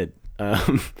 that's good. No,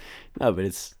 but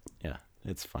it's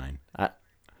fine. All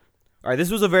right, this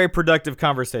was a very productive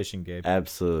conversation, Gabe.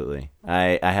 Absolutely.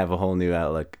 I have a whole new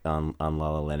outlook on La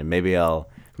La Land, and maybe I'll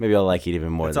Maybe I'll like it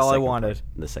even more. That's all I wanted.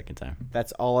 The second time.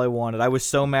 That's all I wanted. I was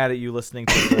so mad at you listening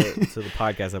to the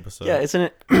podcast episode. Yeah, isn't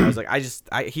it? I was like,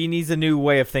 he needs a new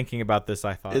way of thinking about this.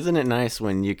 I thought. Isn't it nice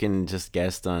when you can just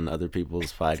guest on other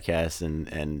people's podcasts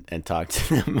and talk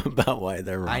to them about why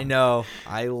they're wrong? I know.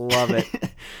 I love it.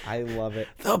 I love it.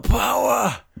 The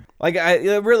power. Like,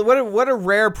 really, what a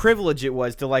rare privilege it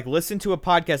was to like listen to a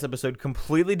podcast episode,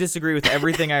 completely disagree with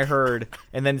everything I heard,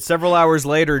 and then several hours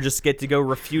later just get to go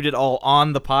refute it all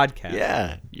on the podcast.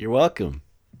 Yeah, you're welcome.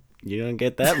 You don't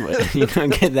get that much. You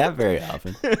don't get that very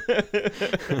often.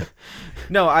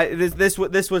 No,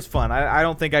 this was fun. I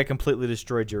don't think I completely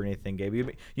destroyed you or anything, Gabe.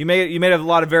 You made a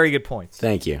lot of very good points.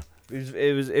 Thank you.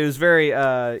 It was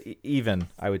very even,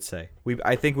 I would say.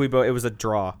 I think we both. It was a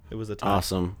draw. It was a tie.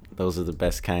 Awesome. Those are the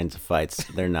best kinds of fights.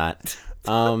 They're not.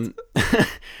 All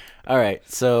right.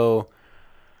 So,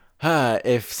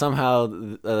 if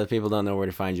somehow other people don't know where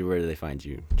to find you, where do they find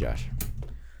you, Josh?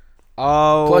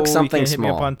 Oh, plug something you can hit me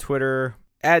small. up on Twitter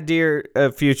at Dear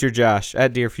Future Josh.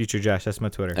 At Dear Future Josh. That's my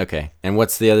Twitter. Okay. And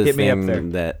what's the other Hit me up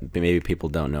thing there. that maybe people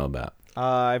don't know about?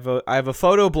 I have a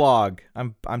photo blog.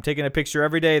 I'm taking a picture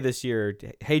every day this year.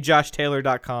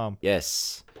 HeyJoshTaylor.com.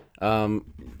 Yes. Have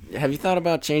you thought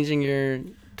about changing your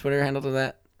Twitter handle to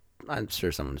that? I'm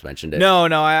sure someone's mentioned it. No,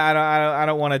 I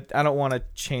don't want to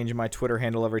change my Twitter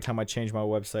handle every time I change my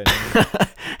website.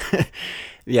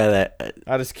 Yeah, that.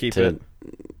 I'll just keep it.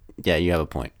 Yeah, you have a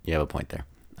point. You have a point there.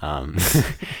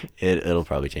 It'll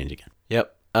probably change again.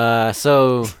 Yep.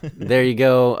 So there you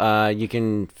go. You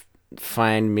can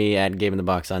find me at Gabe in the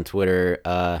Box on Twitter.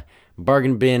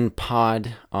 Bargain Bin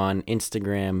Pod on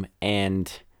Instagram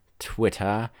and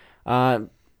Twitter.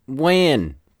 Weigh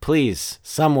in, please.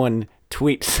 Someone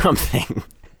tweet something.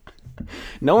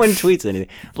 No one tweets anything.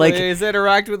 Like, please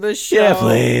interact with this show. yeah,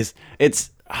 please.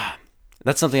 It's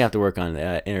that's something I have to work on,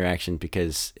 interaction,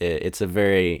 because it's a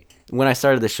very. When I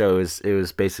started the show, it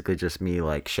was basically just me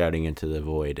like shouting into the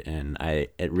void, and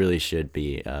it really should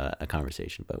be a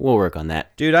conversation, but we'll work on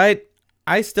that. Dude,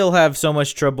 I still have so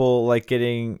much trouble like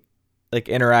getting like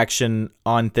interaction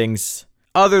on things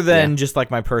other than just like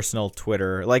my personal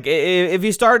Twitter. Like if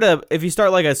you start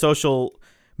like a social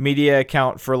media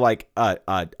account for like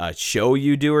a show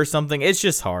you do or something, it's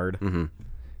just hard. Mm-hmm.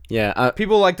 Yeah,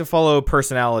 people like to follow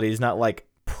personalities, not like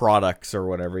products or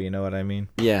whatever. You know what I mean?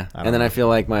 Yeah, and then I feel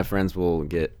like my friends will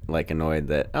get like annoyed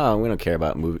that we don't care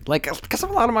about movies. Like, because a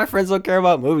lot of my friends don't care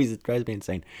about movies. It drives me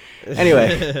insane.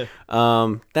 Anyway,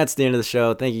 that's the end of the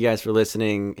show. Thank you guys for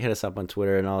listening. Hit us up on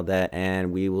Twitter and all that,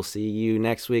 and we will see you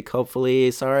next week.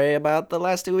 Hopefully, sorry about the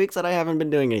last 2 weeks that I haven't been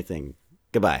doing anything.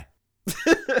 Goodbye.